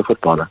a beautiful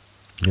footballer.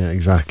 Yeah,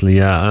 exactly.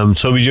 Yeah.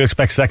 So would you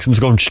expect Sexton's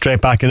going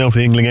straight back in now for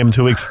the England game in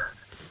 2 weeks?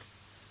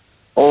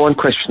 Oh,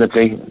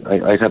 unquestionably,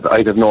 I'd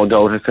have no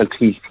doubt. I felt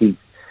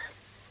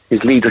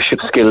his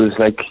leadership skills,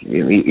 like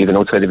even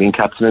outside of being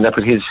captain and that,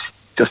 but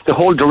just the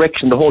whole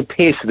direction, the whole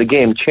pace of the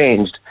game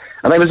changed.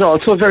 And I was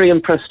also very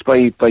impressed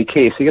by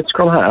Casey at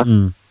scrum half.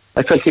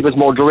 I felt he was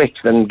more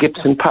direct than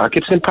Gibson Park.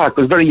 Gibson Park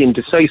was very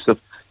indecisive.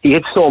 He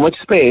had so much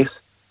space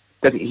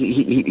that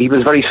he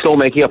was very slow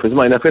making up his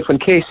mind. I felt when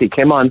Casey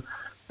came on,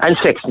 and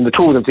Sexton, the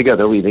two of them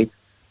together, really,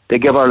 they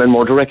gave Ireland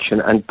more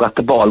direction and got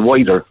the ball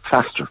wider,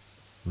 faster.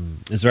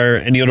 Is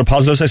there any other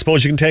positives, I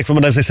suppose, you can take from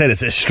it? As I said,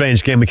 it's a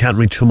strange game. We can't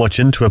read too much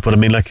into it, but I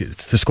mean, like,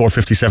 to score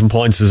 57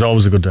 points is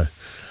always a good day.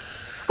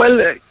 Well,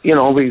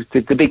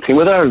 the big thing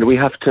with Ireland, we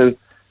have to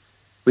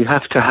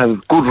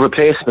have good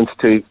replacements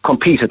to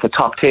compete at the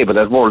top table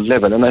at world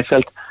level, and I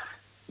felt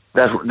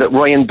that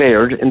Ryan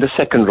Baird in the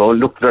second row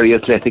looked very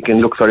athletic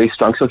and looked very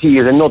strong, so he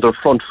is another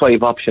front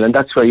five option, and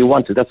that's where you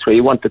want it. That's where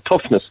you want the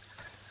toughness.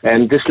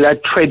 And this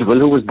lad Treadwell,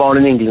 who was born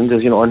in England,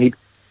 as you know, and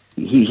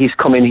he's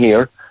come in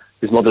here.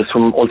 His mother's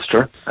from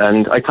Ulster,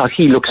 and I thought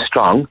he looked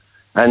strong.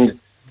 And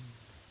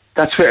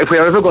that's where, if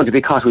we're ever going to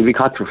be caught, we'll be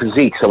caught for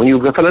physique. So when you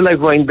have a fellow like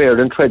Ryan Baird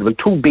and Treadwell,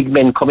 two big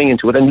men coming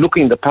into it and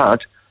looking the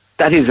part,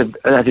 that is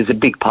a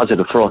big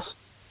positive for us.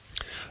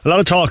 A lot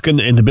of talk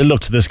in the build-up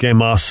to this game,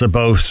 Moss,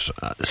 about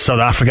South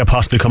Africa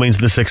possibly coming into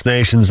the Six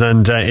Nations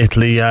and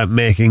Italy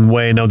making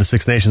way. Now the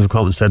Six Nations have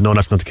come and said, no,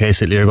 that's not the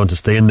case. Italy are going to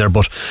stay in there,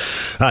 but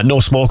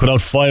no smoke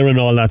without fire and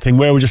all that thing.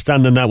 Where would you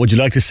stand on that? Would you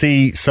like to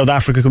see South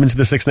Africa come into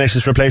the Six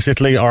Nations to replace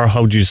Italy, or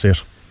how do you see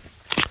it?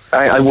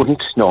 I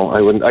wouldn't. No,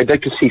 I wouldn't. I'd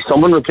like to see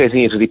someone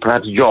replacing Italy,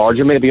 perhaps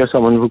Georgia maybe, or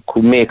someone who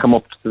could make them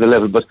up to the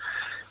level, but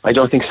I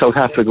don't think South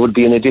Africa would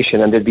be an addition,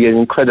 and there'd be an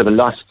incredible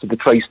loss to the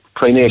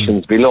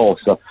Tri-Nations below.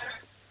 So.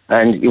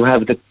 And you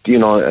have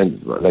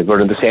and like we're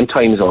in the same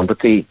time zone, but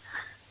the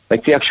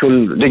actual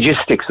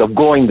logistics of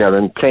going there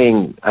and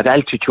playing at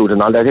altitude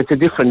and all that, it's a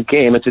different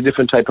game, it's a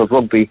different type of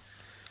rugby.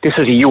 This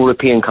is a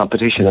European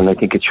competition, and I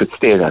think it should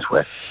stay that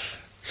way.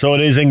 So it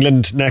is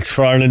England next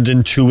for Ireland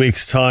in 2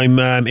 weeks' time.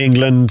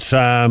 England,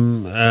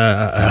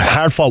 a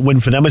hard-fought win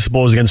for them, I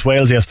suppose, against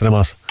Wales yesterday,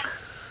 Moss.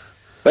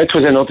 Well, it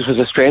was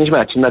a strange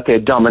match in that they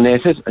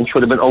dominated and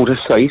should have been out of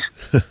sight.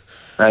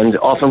 And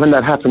often when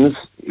that happens,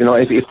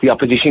 if the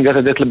opposition get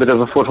a little bit of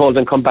a foothold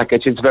and come back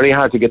at you, it's very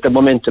hard to get the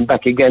momentum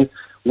back again.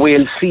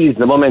 Wales seized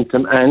the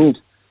momentum, and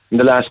in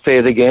the last play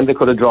of the game, they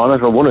could have drawn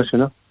it or won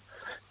it,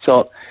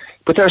 So,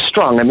 but they're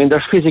strong. I mean, they're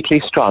physically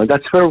strong.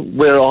 That's where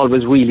we're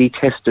always really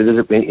tested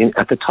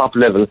at the top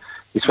level,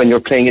 is when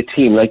you're playing a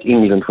team like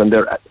England, when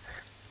they're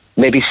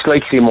maybe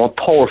slightly more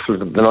powerful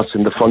than us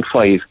in the front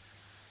five.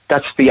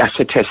 That's the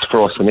acid test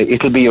for us, and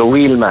it'll be a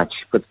real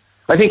match. But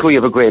I think we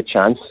have a great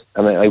chance,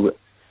 and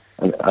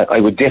I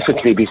would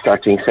definitely be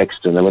starting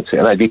Sexton, I would say,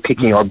 and I'd be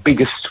picking our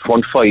biggest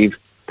front five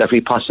that we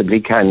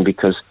possibly can,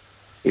 because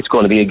it's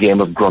going to be a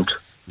game of grunt.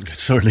 It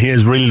certainly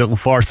is. Really looking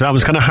forward to that. It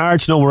was kind of hard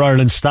to know where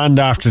Ireland stand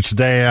after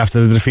today,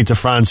 after the defeat to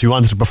France. You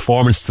wanted a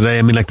performance today.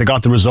 I mean, like, they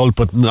got the result,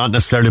 but not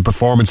necessarily a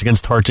performance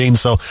against 13.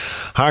 So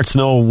hard to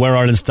know where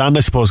Ireland stand,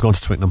 I suppose, going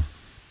to Twickenham.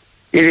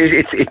 It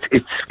is.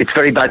 It's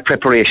very bad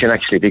preparation,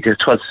 actually, because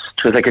it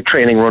was like a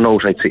training run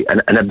out, I'd say,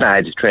 and a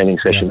bad training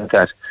session at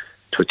that.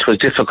 It was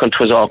difficult, it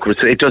was awkward.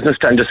 So it doesn't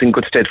stand us in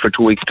good stead for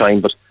 2 weeks' time,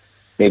 but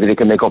maybe they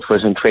can make up for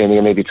it in training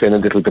and maybe train a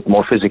little bit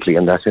more physically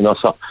and that,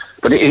 So,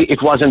 but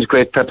it wasn't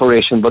great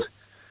preparation, but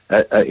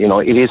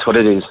it is what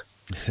it is.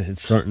 It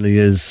certainly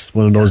is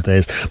one of those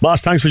days.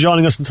 Moss, thanks for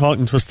joining us and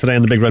talking to us today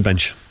on the Big Red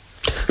Bench.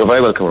 You're very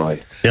welcome, Roy.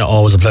 Yeah,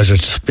 always a pleasure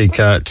to speak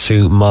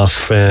to Moss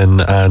Finn,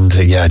 and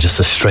just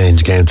a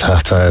strange game to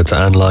have to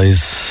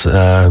analyse.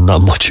 Not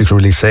much you can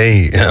really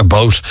say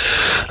about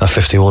a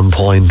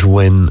 51-point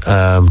win,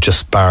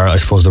 just bar, I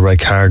suppose, the red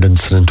card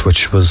incident,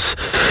 which was,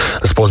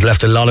 I suppose,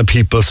 left a lot of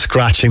people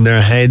scratching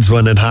their heads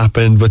when it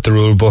happened, with the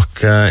rule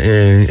book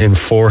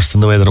enforced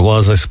in the way that it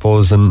was, I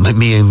suppose, and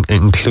me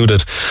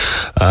included.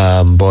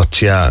 But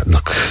yeah,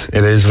 look,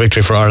 it is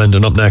victory for Ireland,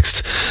 and up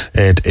next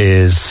it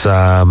is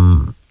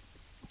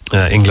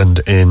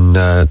England in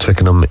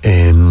Twickenham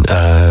in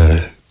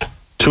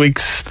 2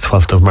 weeks,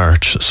 12th of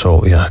March.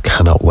 So yeah,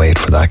 cannot wait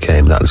for that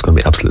game. That is going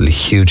to be absolutely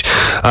huge.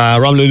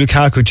 Romelu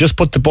Lukaku just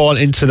put the ball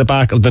into the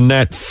back of the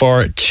net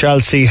for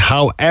Chelsea.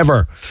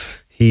 However,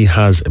 he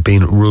has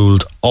been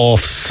ruled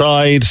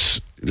offside.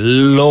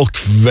 Looked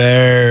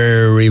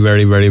very,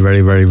 very, very, very,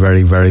 very,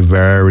 very, very,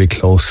 very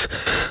close.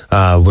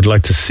 Would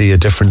like to see a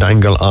different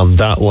angle on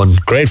that one.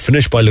 Great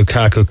finish by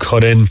Lukaku,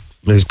 cut in.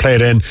 He was played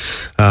in.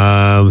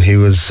 He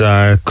was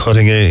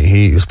cutting it.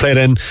 He was played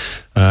in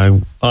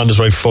on his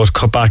right foot,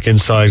 cut back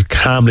inside,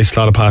 calmly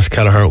slotted past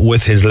Kelleher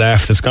with his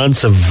left. It's gone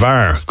to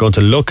VAR. Going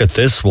to look at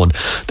this one.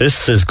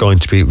 This is going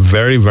to be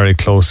very, very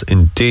close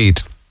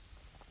indeed.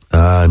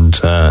 And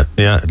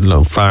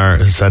Farr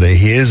said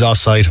he is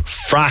offside,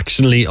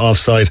 fractionally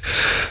offside.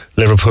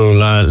 Liverpool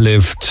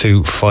live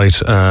to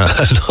fight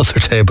another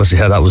day, but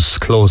that was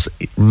close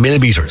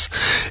millimetres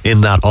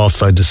in that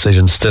offside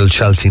decision. Still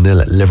Chelsea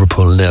 0,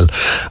 Liverpool 0,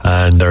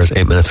 and there's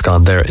 8 minutes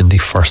gone there in the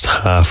first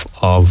half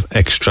of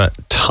extra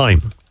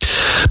time.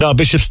 Now,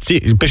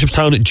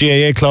 Bishopstown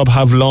GAA Club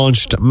have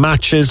launched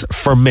Matches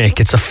for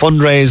Mick. It's a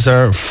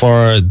fundraiser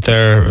for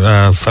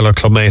their fellow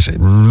clubmate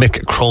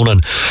Mick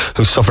Cronin,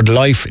 who suffered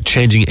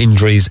life-changing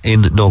injuries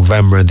in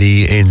November.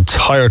 The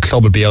entire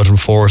club will be out in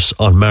force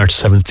on March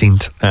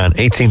 17th and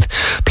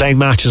 18th, playing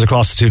matches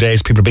across the 2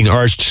 days. People are being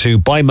urged to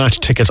buy match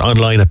tickets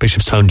online at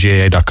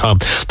bishopstowngaa.com.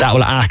 That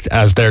will act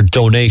as their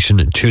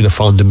donation to the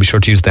fund, and be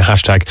sure to use the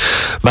hashtag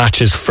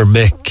Matches for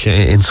Mick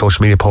in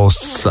social media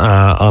posts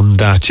on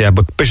that.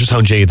 But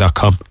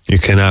bishopstownga.com, you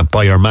can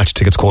buy your match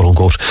tickets, quote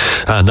unquote,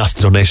 and that's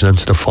the donation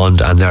into the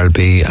fund, and there'll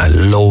be a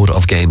load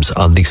of games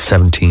on the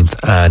 17th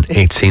and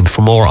 18th.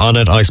 For more on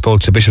it, I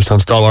spoke to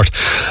Bishopstown stalwart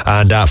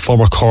and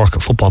former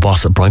Cork football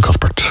boss Brian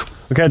Cuthbert.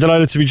 Okay,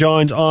 delighted to be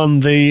joined on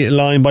the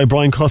line by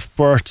Brian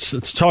Cuthbert to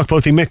talk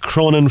about the Mick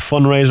Cronin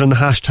fundraiser and the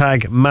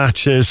hashtag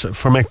Matches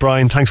for Mick.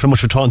 Brian, thanks very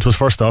much for talking to us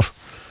first off.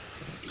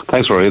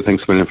 Thanks, Rory.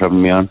 Thanks a million for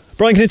having me on.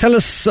 Brian, can you tell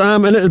us a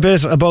little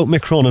bit about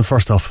Mick Cronin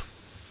first off?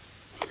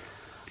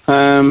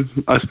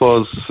 I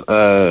suppose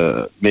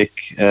Mick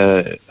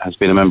has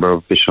been a member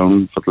of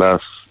Bishopstown for the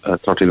last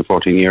 13 or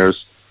 14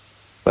 years.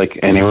 Like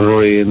anyone,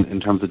 Rory, in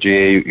terms of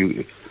GA,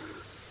 you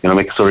know,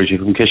 Mick's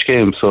originally from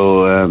Kishgame,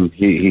 so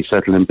he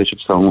settled in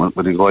Bishopstown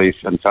with his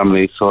wife and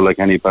family. So like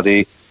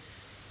anybody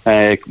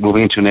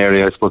moving into an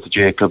area, I suppose the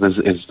GA Club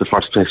is the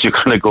first place you're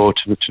going to go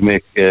to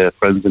make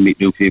friends and meet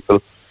new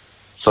people.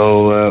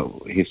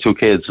 So he's 2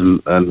 kids,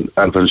 and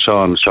Alvin and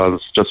Sean.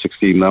 Sean's just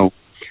 16 now.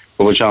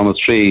 But when Sean was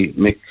 3,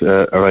 Mick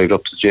arrived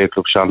up to GA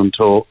Club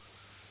Shallintoe,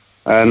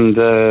 and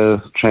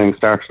training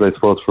started, I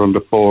suppose, for under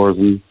 4s,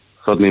 and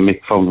suddenly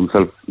Mick found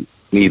himself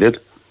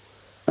needed.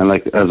 And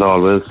like as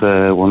always,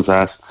 once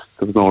asked,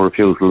 there was no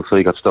refusal, so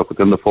he got stuck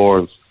within the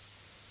 4s,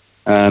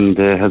 and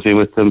has been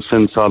with them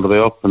since all the way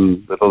up,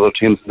 and with other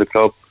teams in the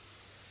club.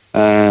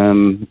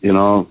 You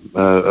know,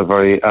 a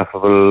very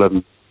affable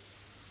and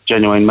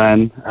genuine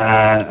man,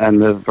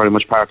 and very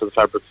much part of the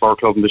fabric for our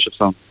club in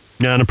Bishopstown.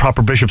 Yeah, and a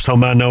proper Bishopstown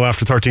man now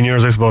after 13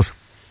 years, I suppose.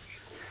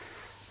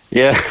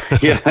 Yeah,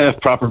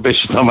 proper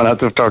Bishopstown man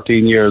after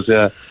 13 years,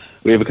 yeah.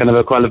 We have a kind of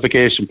a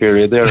qualification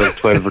period there of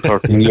 12 or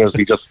 13 years.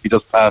 He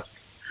just passed.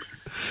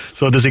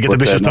 So does he get the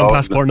Bishopstown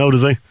passport now,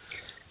 does he?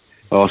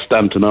 Oh,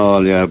 stamped and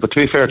all, yeah. But to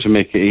be fair to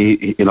Mick,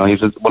 he you know,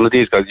 he's one of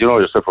these guys, you know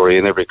yourself, Rory,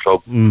 in every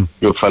club,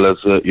 you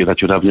fellas that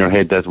you'd have in your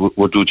head that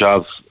would do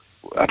jobs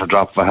at a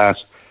drop of a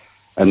hat.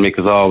 And Mick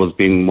has always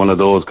been one of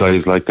those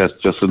guys like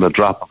that, just in the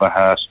drop of a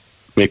hat.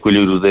 Mick, will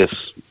you do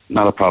this?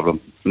 Not a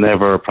problem.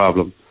 Never a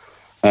problem.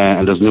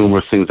 And there's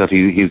numerous things that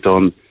he's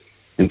done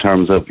in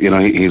terms of, you know,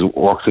 he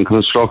works in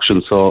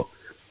construction, so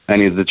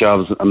any of the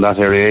jobs in that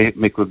area,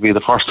 Mick would be the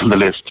first on the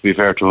list, to be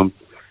fair to him.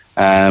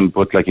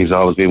 But like, he's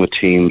always been with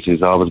teams,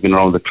 he's always been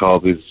around the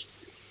club, he's,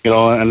 you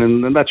know, and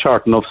in that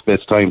short enough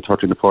space time,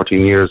 13 to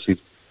 14 years, he's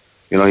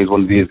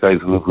one of these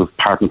guys who's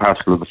part and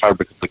parcel of the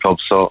fabric of the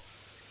club. So,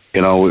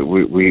 you know,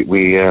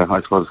 we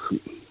I suppose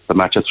the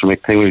Matches for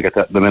Mick thing, we'll get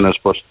that in a minute,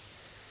 but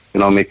you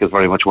know, Mick is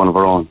very much one of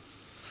our own.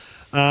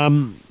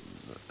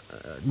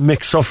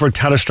 Mick suffered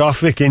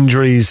catastrophic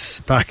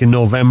injuries back in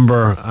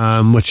November,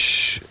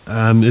 which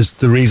is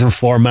the reason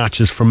for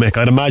Matches for Mick.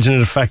 I'd imagine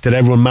it affected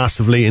everyone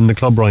massively in the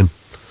club, Brian.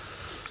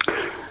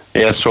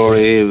 Yeah,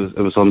 sorry, it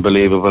was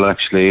unbelievable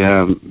actually.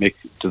 Mick,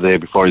 the day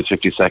before his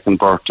 52nd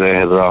birthday,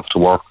 headed off to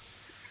work.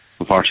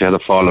 Unfortunately,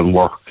 had a fall in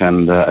work,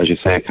 and as you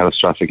say,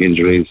 catastrophic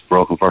injuries,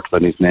 broken vertebra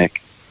in his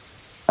neck.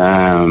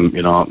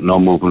 You know, no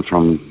movement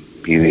from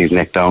his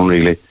neck down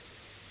really.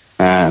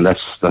 And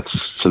that's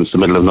since the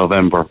middle of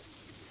November.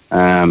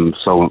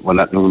 So when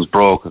that news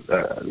broke,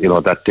 you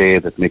know, that day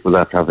that Mick was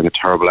after having a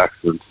terrible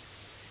accident,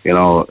 you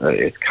know,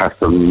 it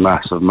cast a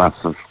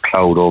massive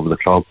cloud over the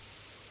club,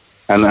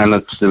 and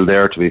it's still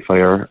there, to be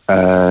fair.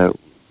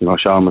 You know,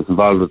 Sean was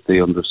involved with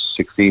the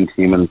under-16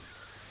 team, and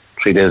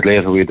 3 days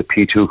later we had the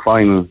P2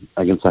 final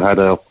against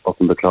Ahada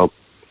up in the club.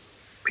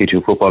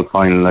 P2 football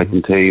final, I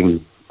can tell you,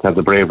 to have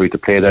the bravery to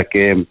play that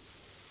game.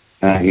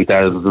 His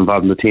dad was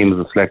involved in the team as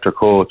a selector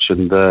coach,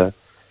 and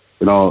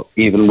you know,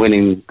 even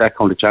winning that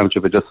county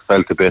championship, it just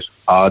felt a bit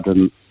odd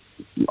and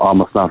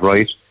almost not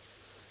right.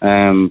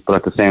 But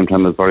at the same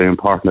time, it was very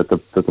important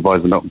that the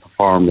boys went out and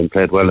performed and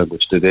played well,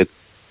 which they did.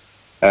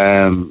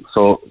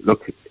 So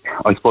look,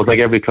 I suppose like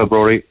every club,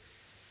 Rory,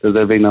 there's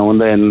every now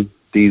and then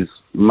these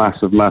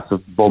massive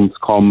bumps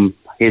come,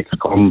 hits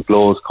come,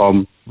 blows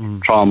come,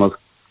 traumas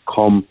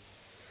come,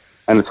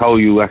 and it's how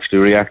you actually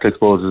react, I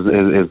suppose,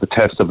 is the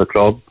test of the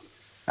club.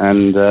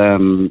 And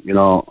you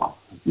know,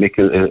 Mick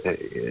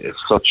is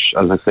such,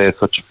 as I say,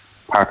 such a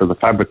part of the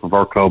fabric of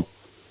our club.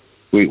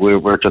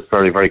 We're just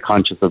very, very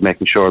conscious of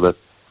making sure that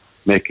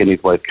Mick and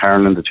his wife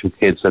Karen and the 2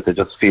 kids, that they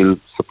just feel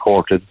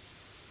supported,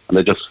 and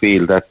they just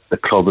feel that the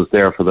club is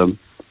there for them,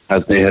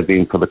 as they have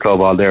been for the club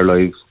all their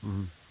lives.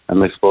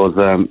 And I suppose,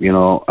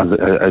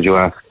 as you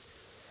ask,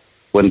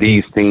 when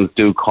these things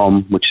do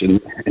come, which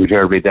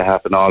invariably they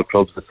happen in all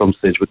clubs at some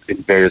stage in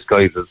various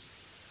guises,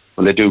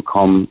 when they do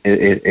come,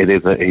 it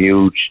is a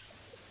huge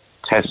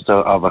test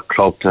of a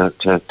club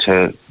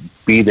to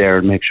be there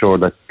and make sure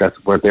that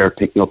we're there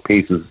picking up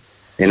pieces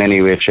in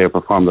any way, shape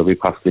or form that we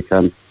possibly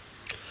can.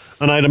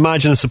 And I'd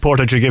imagine the support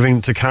that you're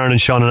giving to Karen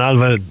and Sean and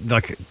Alva,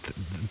 like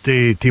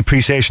the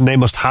appreciation they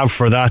must have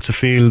for that, to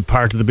feel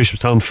part of the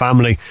Bishopstown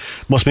family,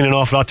 must mean an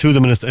awful lot to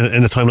them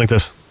in a time like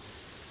this.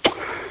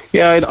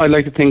 Yeah, I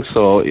like to think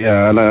so.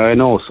 Yeah, and I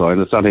know so.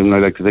 And it's not even I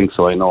like to think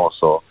so. I know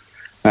so.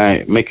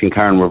 Mick and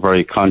Karen were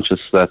very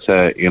conscious that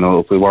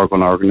if we were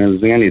going to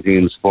organise anything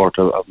in support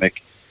of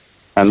Mick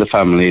and the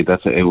family,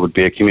 that it would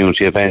be a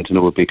community event and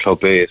it would be club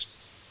based.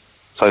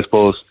 So I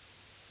suppose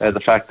the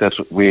fact that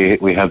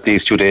we have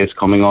these 2 days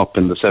coming up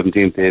in the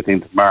 17th,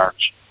 18th of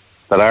March,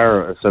 that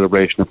are a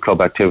celebration of club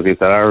activities,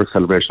 that are a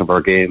celebration of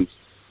our games,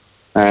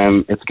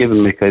 it's given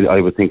Mick, I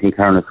would think, and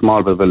Karen a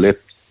small bit of a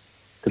lift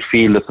to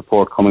feel the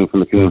support coming from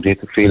the community,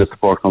 to feel the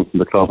support coming from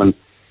the club. And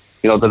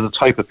they're the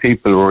type of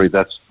people, Rory,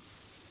 that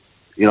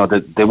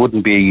that they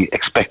wouldn't be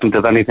expectant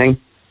of anything.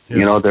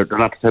 Yeah. They're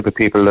not the type of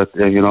people that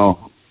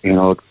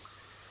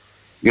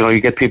you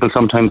get people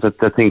sometimes that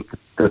think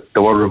that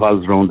the world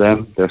revolves around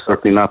them. They're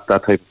certainly not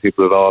that type of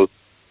people at all.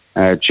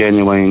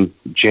 Genuine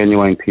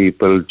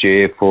people,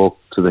 GAA folk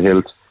to the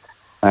hilt,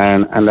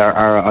 and there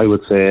are, I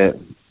would say,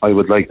 I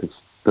would like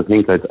to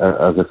think that,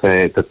 as I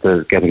say, that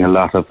they're getting a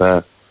lot of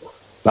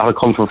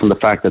comfort from the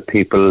fact that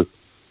people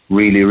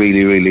really,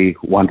 really, really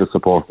want to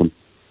support them.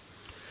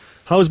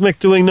 How's Mick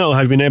doing now?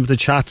 Have you been able to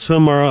chat to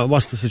him, or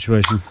what's the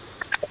situation?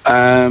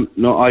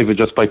 No, I've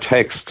just by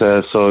text.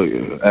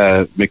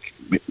 Mick,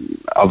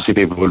 obviously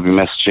people will be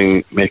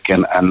messaging Mick,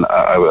 and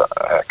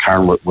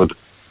Karen would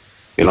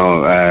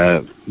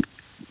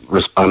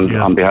respond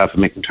on behalf of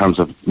Mick in terms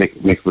of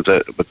Mick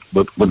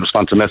would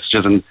respond to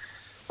messages and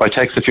by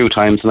text a few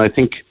times. And I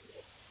think,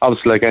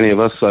 obviously, like any of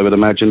us, I would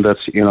imagine that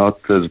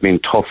there's been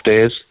tough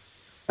days,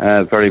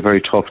 very,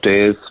 very tough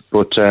days.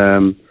 But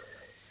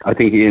I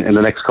think in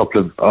the next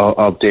couple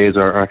of days,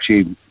 or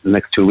actually the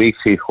next 2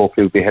 weeks, he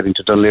hopefully will be heading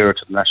to Dunleer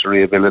to the National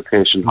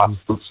Rehabilitation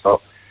Hospital.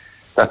 So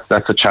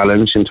that's a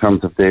challenge in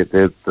terms of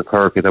the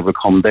therapy that will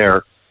come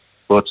there.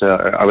 But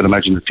I would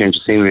imagine the change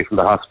of scenery from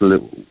the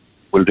hospital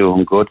will do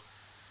him good,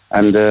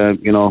 and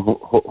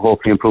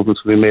hopefully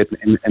improvements will be made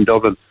in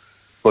Dublin.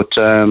 But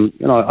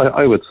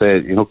I would say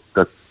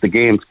that the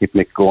games keep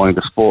Mick going,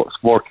 the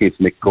sport keeps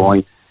Mick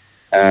going.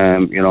 I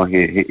know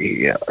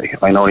he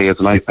has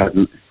an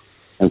iPad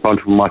in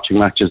front of him watching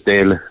matches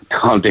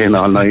all day and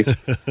all night,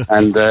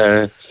 and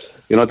they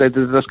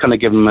just kind of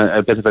give him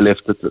a bit of a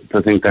lift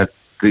to think that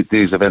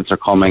these events are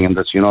coming, and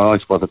that I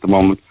suppose at the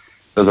moment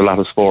there's a lot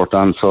of sport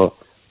on, so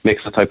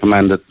Mick's the type of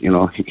man that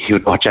he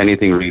would watch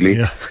anything really,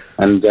 yeah.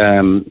 And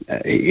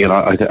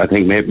I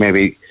think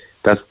maybe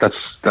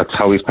that's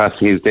how he's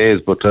passing his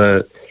days. But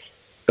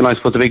I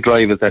suppose the big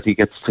drive is that he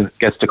gets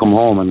to come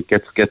home and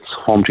gets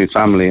home to his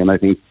family, and I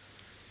think,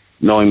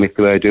 knowing Mick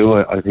the way I do,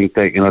 I think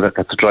that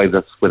that's a drive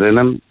that's within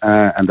him,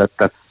 and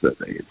that's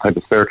the type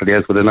of spirit that he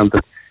has within him,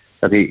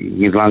 that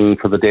he's longing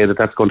for the day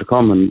that's going to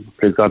come, and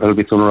please God, that'll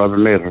be sooner rather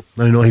than later.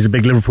 I know he's a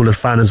big Liverpool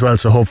fan as well,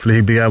 so hopefully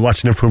he'll be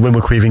watching Liverpool win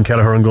with Kieran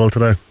Kelleher on goal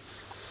today.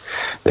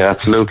 Yeah,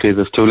 absolutely.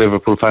 There's 2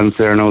 Liverpool fans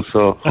there now,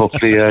 so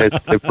hopefully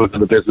it's Liverpool for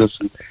the business.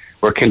 And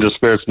we're kindred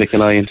spirits, Mick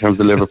and I, in terms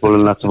of Liverpool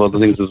and lots of other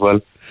things as well.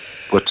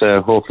 But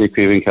hopefully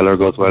Kieran Kelleher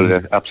goes well.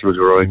 Yeah,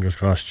 absolutely right. Fingers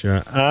crossed,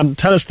 yeah.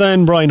 Tell us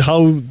then, Brian,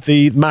 how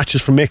the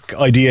Matches for Mick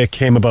idea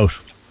came about.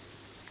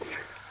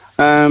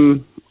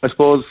 I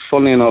suppose,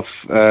 funnily enough,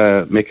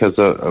 Mick has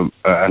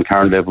and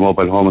Karen, they have a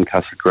mobile home in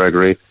Castle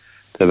Gregory.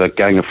 They have a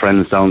gang of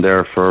friends down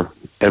there for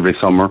every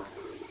summer.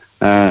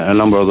 A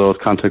number of those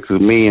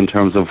contacted me in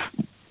terms of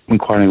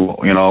inquiring,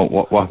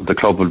 what the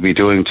club would be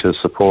doing to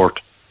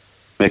support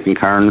Mick and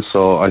Karen.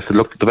 So I said,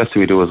 look, the best thing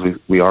we do is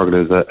we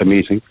organise a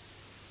meeting.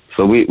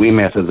 So we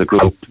met as a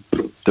group.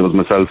 There was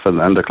myself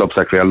and the club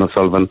secretary, Alan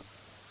O'Sullivan.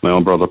 My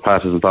own brother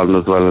Pat is involved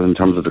as well in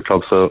terms of the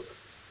club. So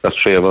that's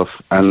 3 of us.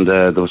 And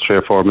there was 3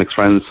 or 4 Mick's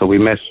friends. So we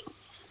met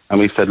and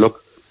we said,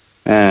 look,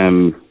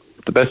 the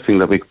best thing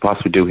that we could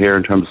possibly do here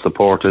in terms of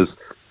support is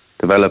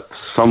develop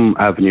some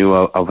avenue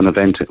of an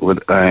event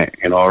with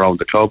around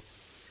the club.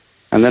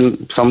 And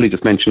then somebody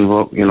just mentioned,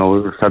 we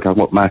were starting talking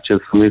about matches,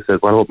 and we said,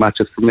 what about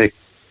matches for Mick?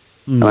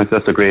 And I said,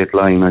 that's a great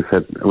line. I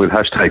said, we'll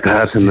hashtag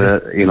that, and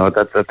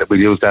that we'll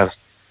use that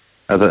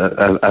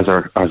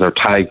as our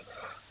tag.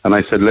 And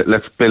I said,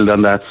 let's build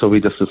on that. So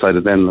we just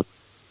decided then,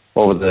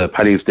 over the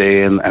Paddy's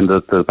Day and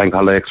the bank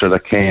holiday extra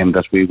that came,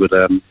 that we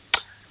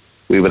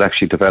would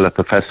actually develop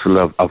a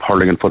festival of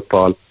hurling and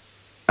football,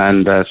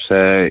 and that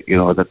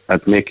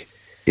that Mick,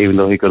 even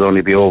though he could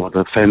only be over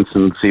the fence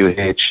in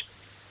CUH,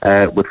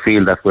 would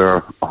feel that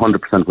we're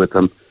 100% with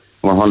him,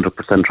 we're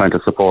 100% trying to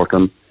support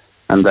him,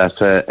 and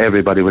that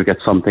everybody will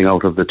get something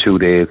out of the 2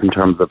 days in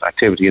terms of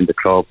activity in the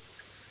club,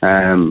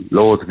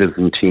 loads of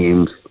visiting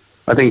teams.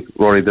 I think,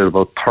 Rory, there's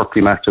about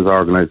 30 matches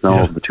organised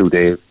now over the 2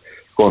 days,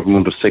 going from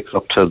under 6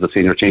 up to the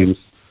senior teams.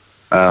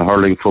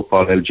 hurling,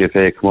 football,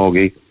 LGFA,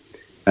 camogie.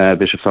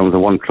 Bishopstown is a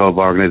one club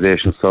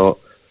organisation, so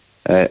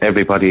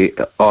everybody,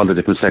 all the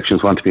different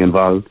sections want to be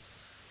involved.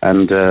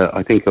 And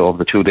I think over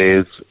the 2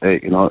 days,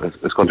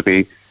 it's going to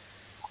be,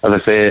 as I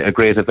say, a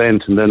great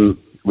event. And then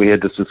we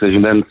had this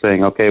decision then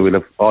saying, okay, we'll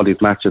have all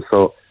these matches,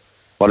 so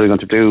what are we going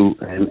to do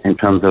in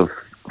terms of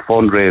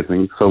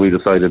fundraising? So we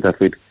decided that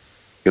we'd,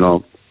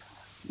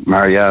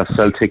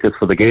 sell tickets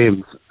for the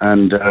games.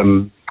 And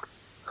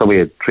so we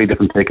had 3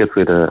 different tickets.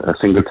 We had a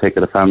single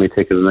ticket, a family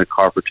ticket, and a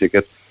corporate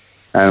ticket.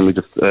 And we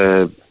just,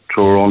 through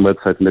our own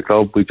website in the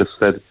club, we just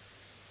said,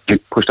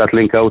 push that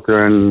link out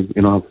there. And,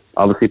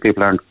 obviously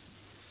people aren't,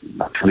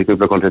 not many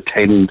people are going to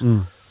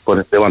attend, but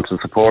if they want to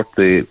support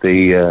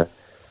the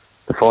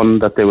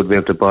fund, that they would be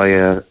able to buy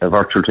a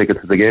virtual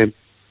ticket to the game.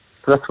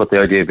 So that's what the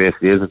idea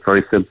basically is. It's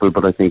very simple,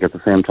 but I think at the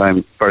same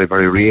time very,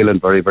 very real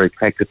and very, very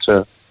connected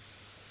to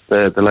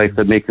the life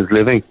that Mick is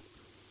living.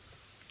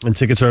 And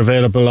tickets are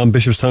available on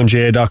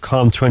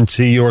bishopstownga.com.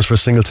 €20 for a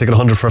single ticket,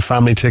 100 for a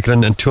family ticket,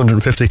 and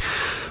 250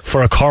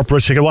 for a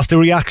corporate ticket. What's the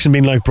reaction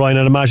been like, Brian?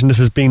 I'd imagine this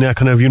has been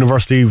kind of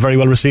universally very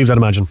well received, I'd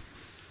imagine.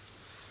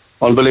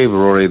 Unbelievable,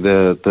 Rory.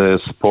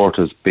 The support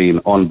has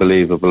been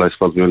unbelievable. I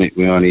suppose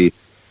we only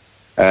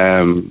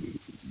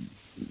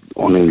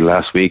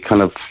last week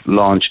kind of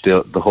launched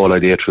the whole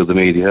idea through the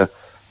media,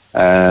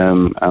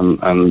 and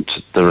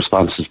the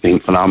response has been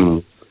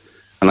phenomenal.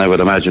 And I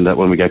would imagine that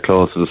when we get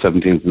close to the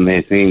 17th and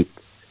 18th,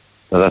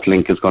 that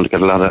link is going to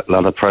get a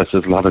lot of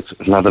presses, a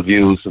lot of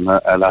views, and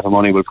a lot of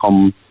money will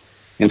come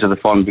into the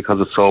fund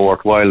because it's so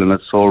worthwhile and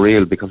it's so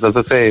real. Because as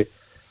I say,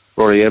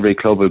 Rory, every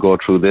club will go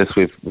through this.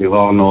 We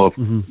all know of,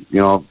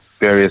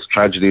 various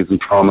tragedies and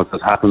traumas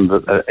that happened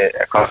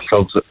across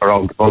clubs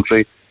around the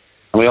country.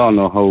 And we all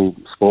know how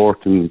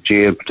sport and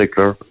GAA in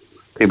particular,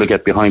 people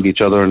get behind each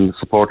other and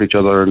support each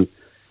other and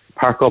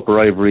park up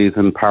rivalries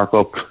and park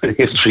up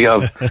history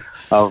of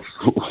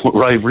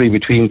rivalry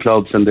between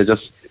clubs. And they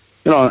just,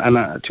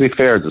 and to be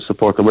fair, the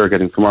support that we're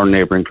getting from our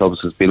neighbouring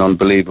clubs has been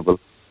unbelievable.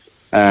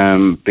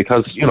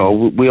 Because,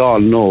 we all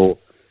know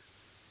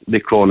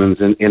Mick Cronin's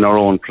in our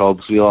own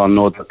clubs. We all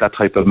know that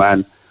type of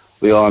man.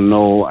 We all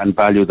know and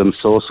value them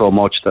so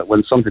much that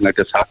when something like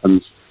this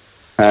happens,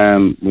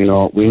 we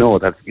know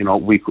that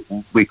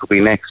we could be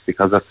next,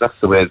 because that's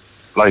the way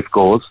life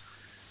goes.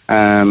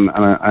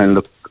 And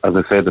look, as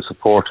I say, the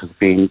support has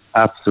been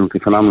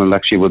absolutely phenomenal.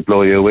 Actually, would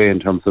blow you away in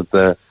terms of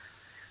the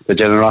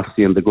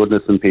generosity and the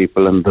goodness in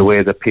people and the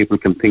way that people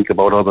can think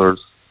about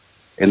others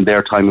in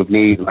their time of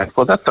need. And I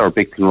suppose that's our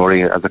big thing,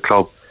 Rory, as a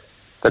club,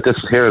 that this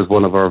here is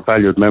one of our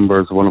valued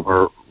members, one of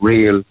our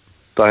real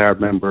diehard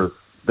members,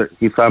 that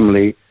his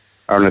family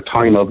are in a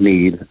time of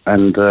need,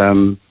 and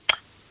the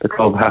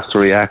club has to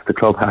react. The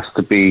club has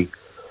to be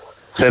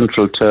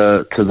central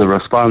to the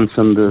response,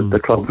 and the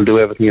club will do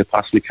everything it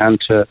possibly can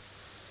to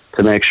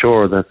make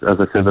sure that,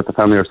 as I said, that the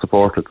family are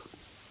supported.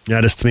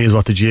 Yeah, this to me is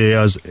what the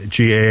GAA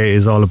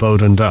is all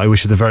about, and I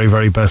wish you the very,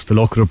 very best of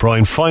luck with it,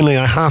 Brian. Finally,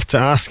 I have to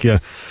ask you,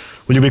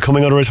 will you be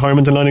coming out of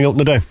retirement and lining up in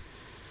the day?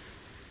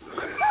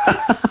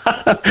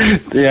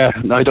 Yeah,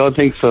 no, I don't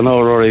think so,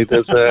 no, Rory.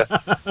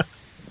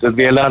 There'll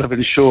be a lot of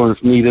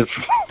insurance needed.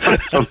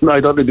 I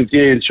don't think the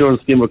GAA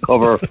insurance scheme will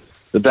cover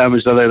the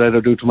damage that I'd either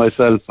do to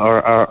myself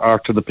or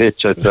to the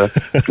pitch. No,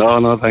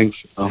 thanks.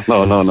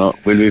 No,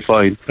 we'll be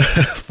fine.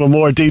 For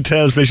more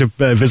details, visit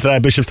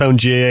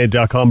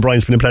bishopstownga.com. Brian,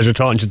 it's been a pleasure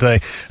talking to you today,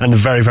 and the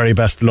very, very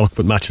best of luck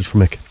with matches for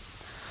Mick.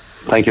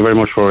 Thank you very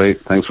much, Rory.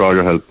 Thanks for all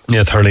your help.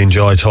 Yeah, thoroughly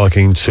enjoyed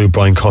talking to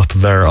Brian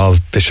Cuthbert there of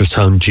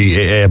Bishopstown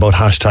GAA about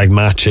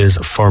 #matches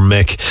for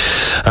Mick.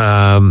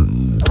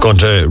 Going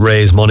to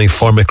raise money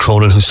for Mick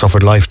Cronin, who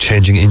suffered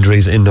life-changing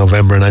injuries in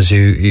November. And as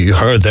you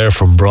heard there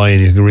from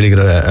Brian, you can really get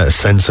a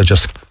sense of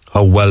just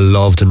how well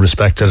loved and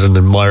respected and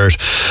admired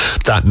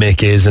that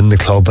Mick is in the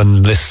club.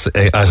 And this,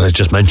 as I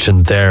just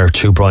mentioned there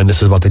to Brian,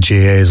 this is what the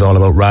GAA is all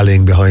about,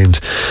 rallying behind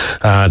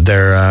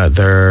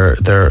their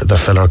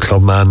fellow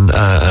clubman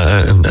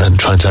and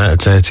trying to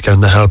get him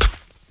the help.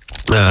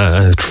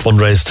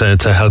 Fundraise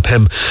to help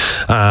him.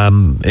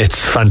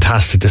 It's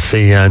fantastic to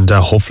see, and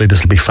hopefully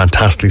this will be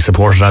fantastically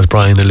supported. As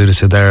Brian alluded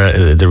to there,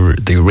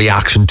 the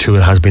reaction to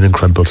it has been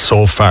incredible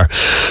so far.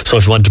 So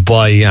if you want to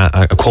buy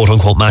a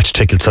quote-unquote match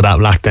ticket, so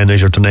that lack then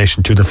is your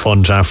donation to the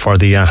fund for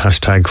the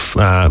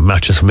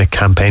 #matches for Mick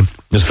campaign.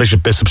 Just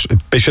visit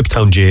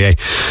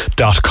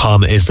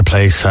bishopstownga.com is the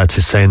place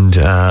to send,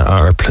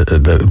 or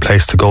the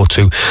place to go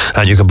to,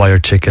 and you can buy your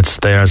tickets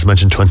there. As I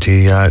mentioned,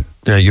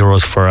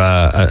 €20 for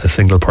a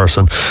single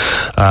person,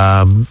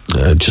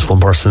 just one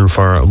person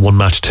for one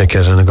match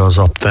ticket, and it goes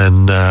up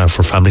then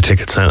for family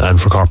tickets and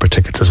for corporate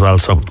tickets as well.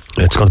 So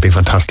it's going to be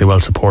fantastically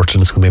well supported,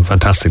 and it's going to be a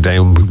fantastic day,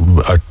 or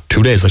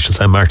 2 days I should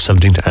say, March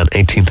 17th and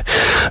 18th,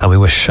 and we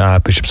wish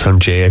Bishopstown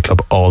GAA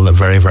Club all the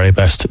very, very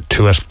best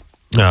to it.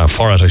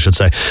 For it, I should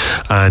say,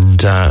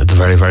 and the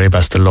very, very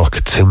best of luck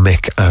to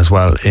Mick as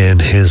well in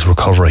his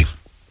recovery.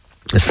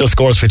 It's still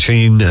scores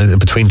between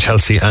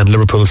Chelsea and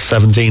Liverpool.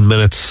 17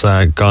 minutes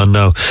gone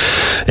now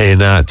in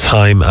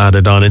time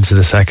added on into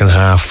the second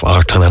half,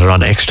 or time added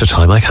on extra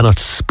time. I cannot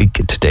speak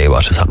today,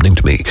 what is happening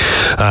to me.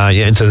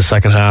 Into the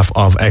second half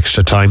of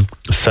extra time.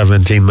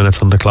 17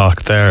 minutes on the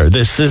clock there.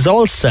 This is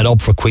all set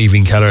up for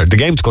Caoimhín Kelleher. The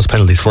game goes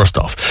penalties first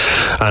off,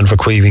 and for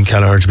Caoimhín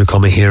Kelleher to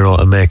become a hero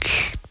and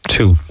make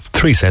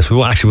 3 saves. We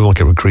won't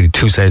get greedy.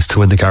 2 saves to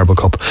win the Carabao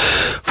Cup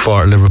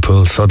for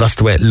Liverpool. So that's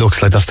the way it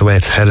looks like. That's the way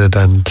it's headed.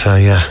 And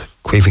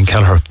Caoimhín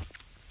Kelleher,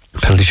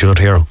 penalty shootout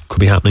hero, could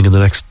be happening in the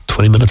next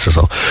 20 minutes or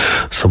so.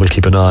 So we'll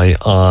keep an eye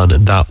on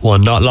that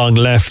one. Not long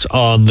left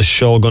on the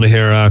show. Going to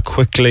hear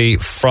quickly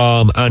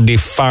from Andy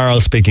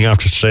Farrell speaking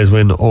after today's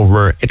win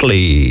over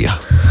Italy.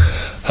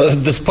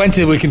 There's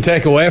plenty we can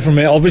take away from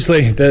it.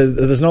 Obviously,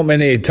 there's not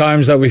many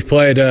times that we've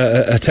played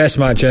a test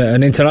match,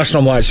 an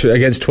international match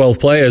against 12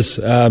 players.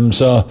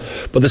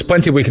 But there's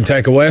plenty we can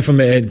take away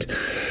from it.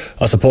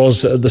 I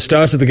suppose at the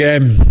start of the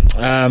game,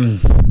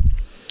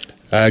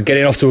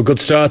 getting off to a good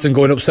start and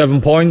going up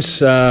 7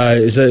 points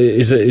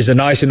is a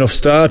nice enough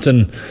start.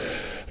 And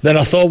then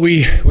I thought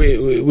we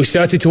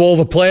started to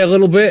overplay a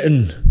little bit,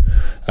 and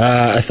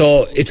I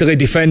thought Italy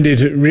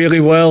defended really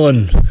well,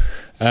 and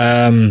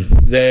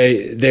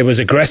they was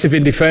aggressive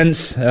in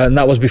defence, and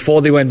that was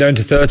before they went down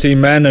to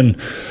 13 men,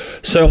 and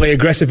certainly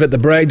aggressive at the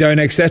breakdown,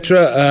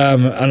 etc.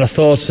 And I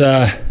thought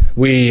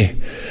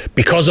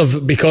because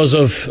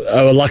of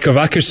our lack of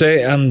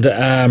accuracy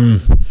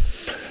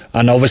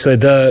and obviously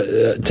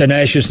the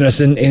tenaciousness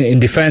in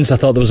defence, I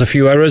thought there was a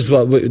few errors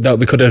that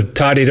we could have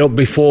tidied up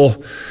before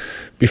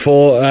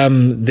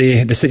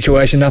the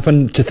situation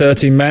happened to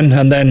 13 men,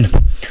 and then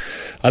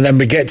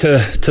we get to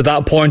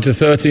that point of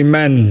 13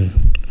 men.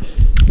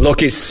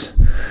 Look, it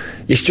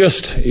is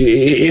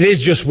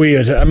just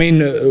weird. I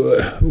mean,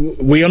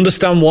 we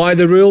understand why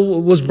the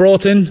rule was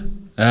brought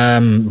in,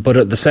 but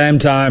at the same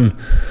time,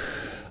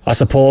 I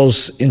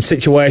suppose in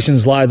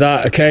situations like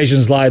that,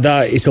 occasions like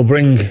that, it'll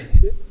bring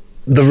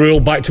the rule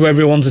back to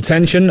everyone's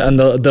attention, and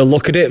they'll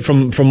look at it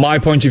from my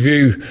point of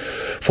view,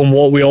 from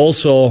what we all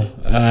saw,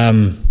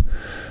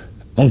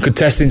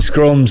 uncontested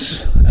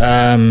scrums,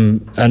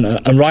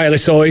 and rightly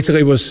so.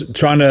 Italy was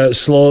trying to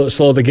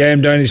slow the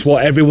game down. It's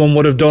what everyone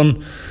would have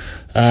done.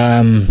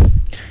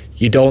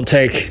 You don't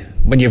take,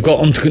 when you've got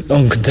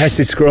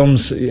uncontested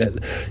scrums,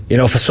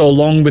 for so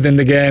long within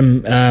the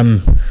game,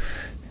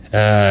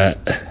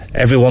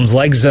 everyone's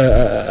legs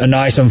are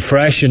nice and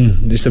fresh,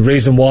 and it's the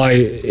reason why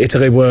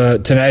Italy were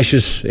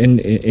tenacious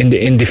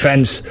in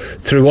defence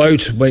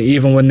throughout,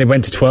 even when they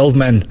went to 12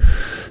 men.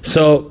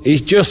 So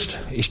it's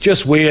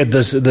just weird.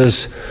 There's the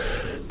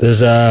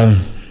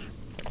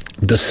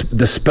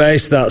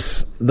space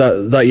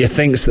that you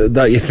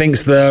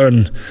think's there,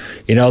 and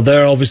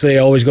they're obviously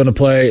always going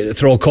to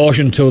throw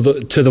caution to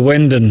the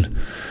wind and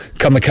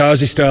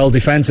kamikaze style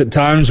defence at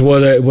times,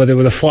 where they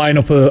were flying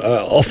up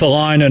off the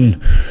line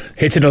and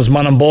hitting us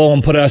man and ball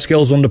and put our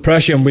skills under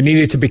pressure, and we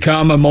needed to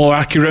become more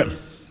accurate.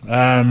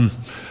 I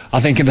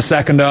think in the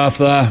second half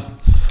there,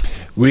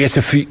 we hit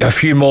a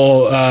few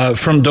more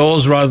front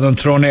doors rather than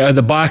throwing it out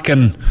the back,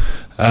 and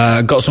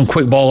got some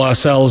quick ball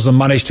ourselves and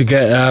managed to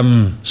get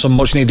some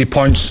much needed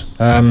points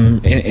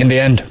in the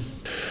end.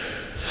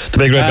 The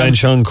Big Red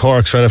Bench on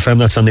Cork's Red FM.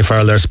 That's Andy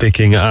Farrell there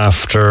speaking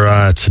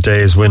after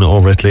today's win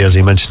over Italy. As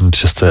he mentioned,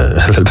 just a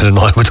little bit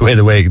annoyed with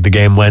the way the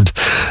game went,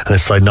 and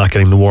his side not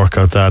getting the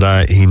workout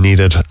that he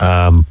needed.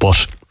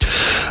 But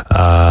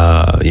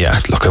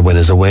look, a win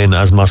is a win,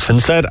 as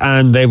Mosfin said,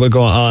 and they will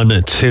go on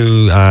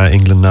to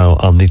England now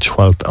on the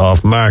 12th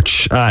of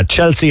March.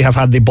 Chelsea have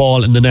had the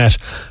ball in the net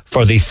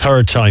for the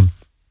third time.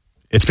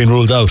 It's been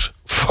ruled out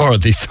for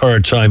the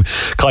third time.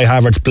 Kai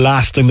Havertz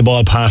blasting the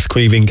ball past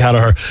Caoimhín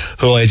Kelleher,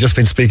 who I had just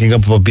been speaking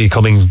up about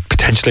becoming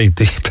potentially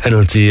the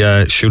penalty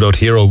shootout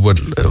hero,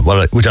 which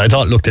I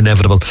thought looked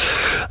inevitable.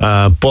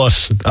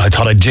 But I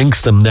thought I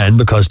jinxed them then,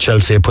 because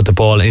Chelsea had put the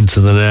ball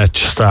into the net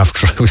just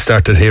after we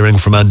started hearing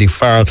from Andy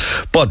Farrell.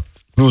 But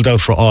ruled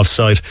out for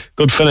offside.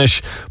 Good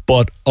finish,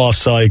 but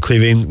offside.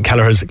 Caoimhín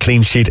Kelleher's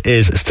clean sheet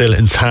is still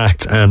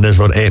intact, and there's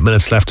about 8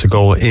 minutes left to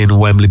go in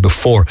Wembley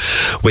before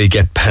we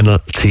get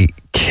penalty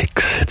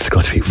kicks. It's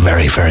going to be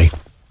very, very,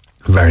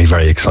 very,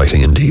 very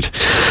exciting indeed.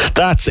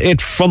 That's it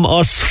from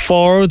us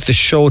for the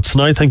show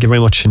tonight. Thank you very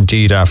much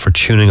indeed for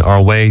tuning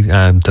our way.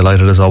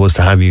 Delighted as always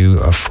to have you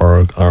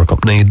for our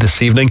company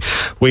this evening.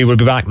 We will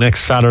be back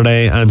next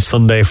Saturday and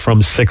Sunday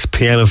from 6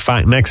 p.m. In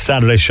fact, next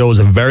Saturday's show is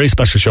a very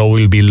special show.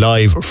 We'll be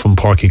live from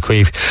Páirc Uí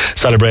Chaoimh,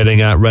 celebrating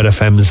Red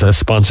FM's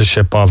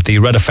sponsorship of the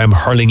Red FM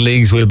Hurling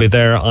Leagues. We'll be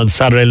there on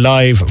Saturday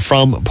live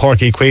from Páirc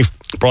Uí Chaoimh,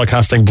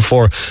 broadcasting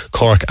before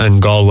Cork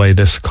and Galway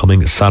this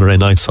coming Saturday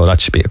night, so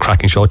that should be a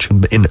cracking show.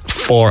 Tune in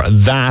for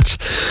that.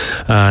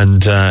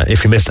 And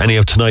if you missed any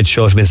of tonight's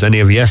show, if you missed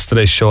any of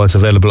yesterday's show, it's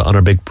available on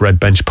our Big Red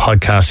Bench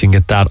podcast. You can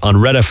get that on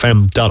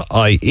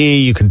redfm.ie.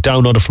 You can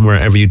download it from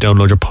wherever you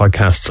download your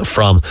podcasts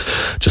from.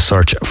 Just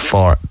search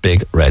for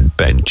Big Red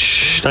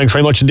Bench. Thanks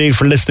very much indeed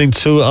for listening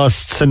to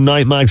us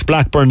tonight. Max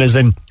Blackburn is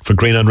in for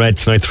Green on Red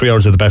tonight. 3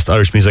 hours of the best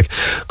Irish music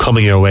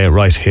coming your way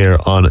right here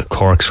on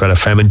Cork's Red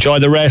FM. Enjoy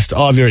the rest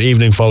of your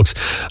evening, folks,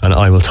 and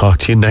I will talk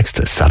to you next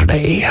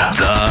Saturday.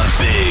 The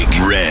Big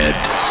Red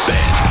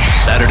Bench,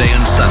 Saturday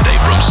and Sunday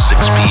from 6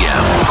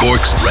 p.m.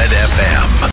 Cork's Red FM.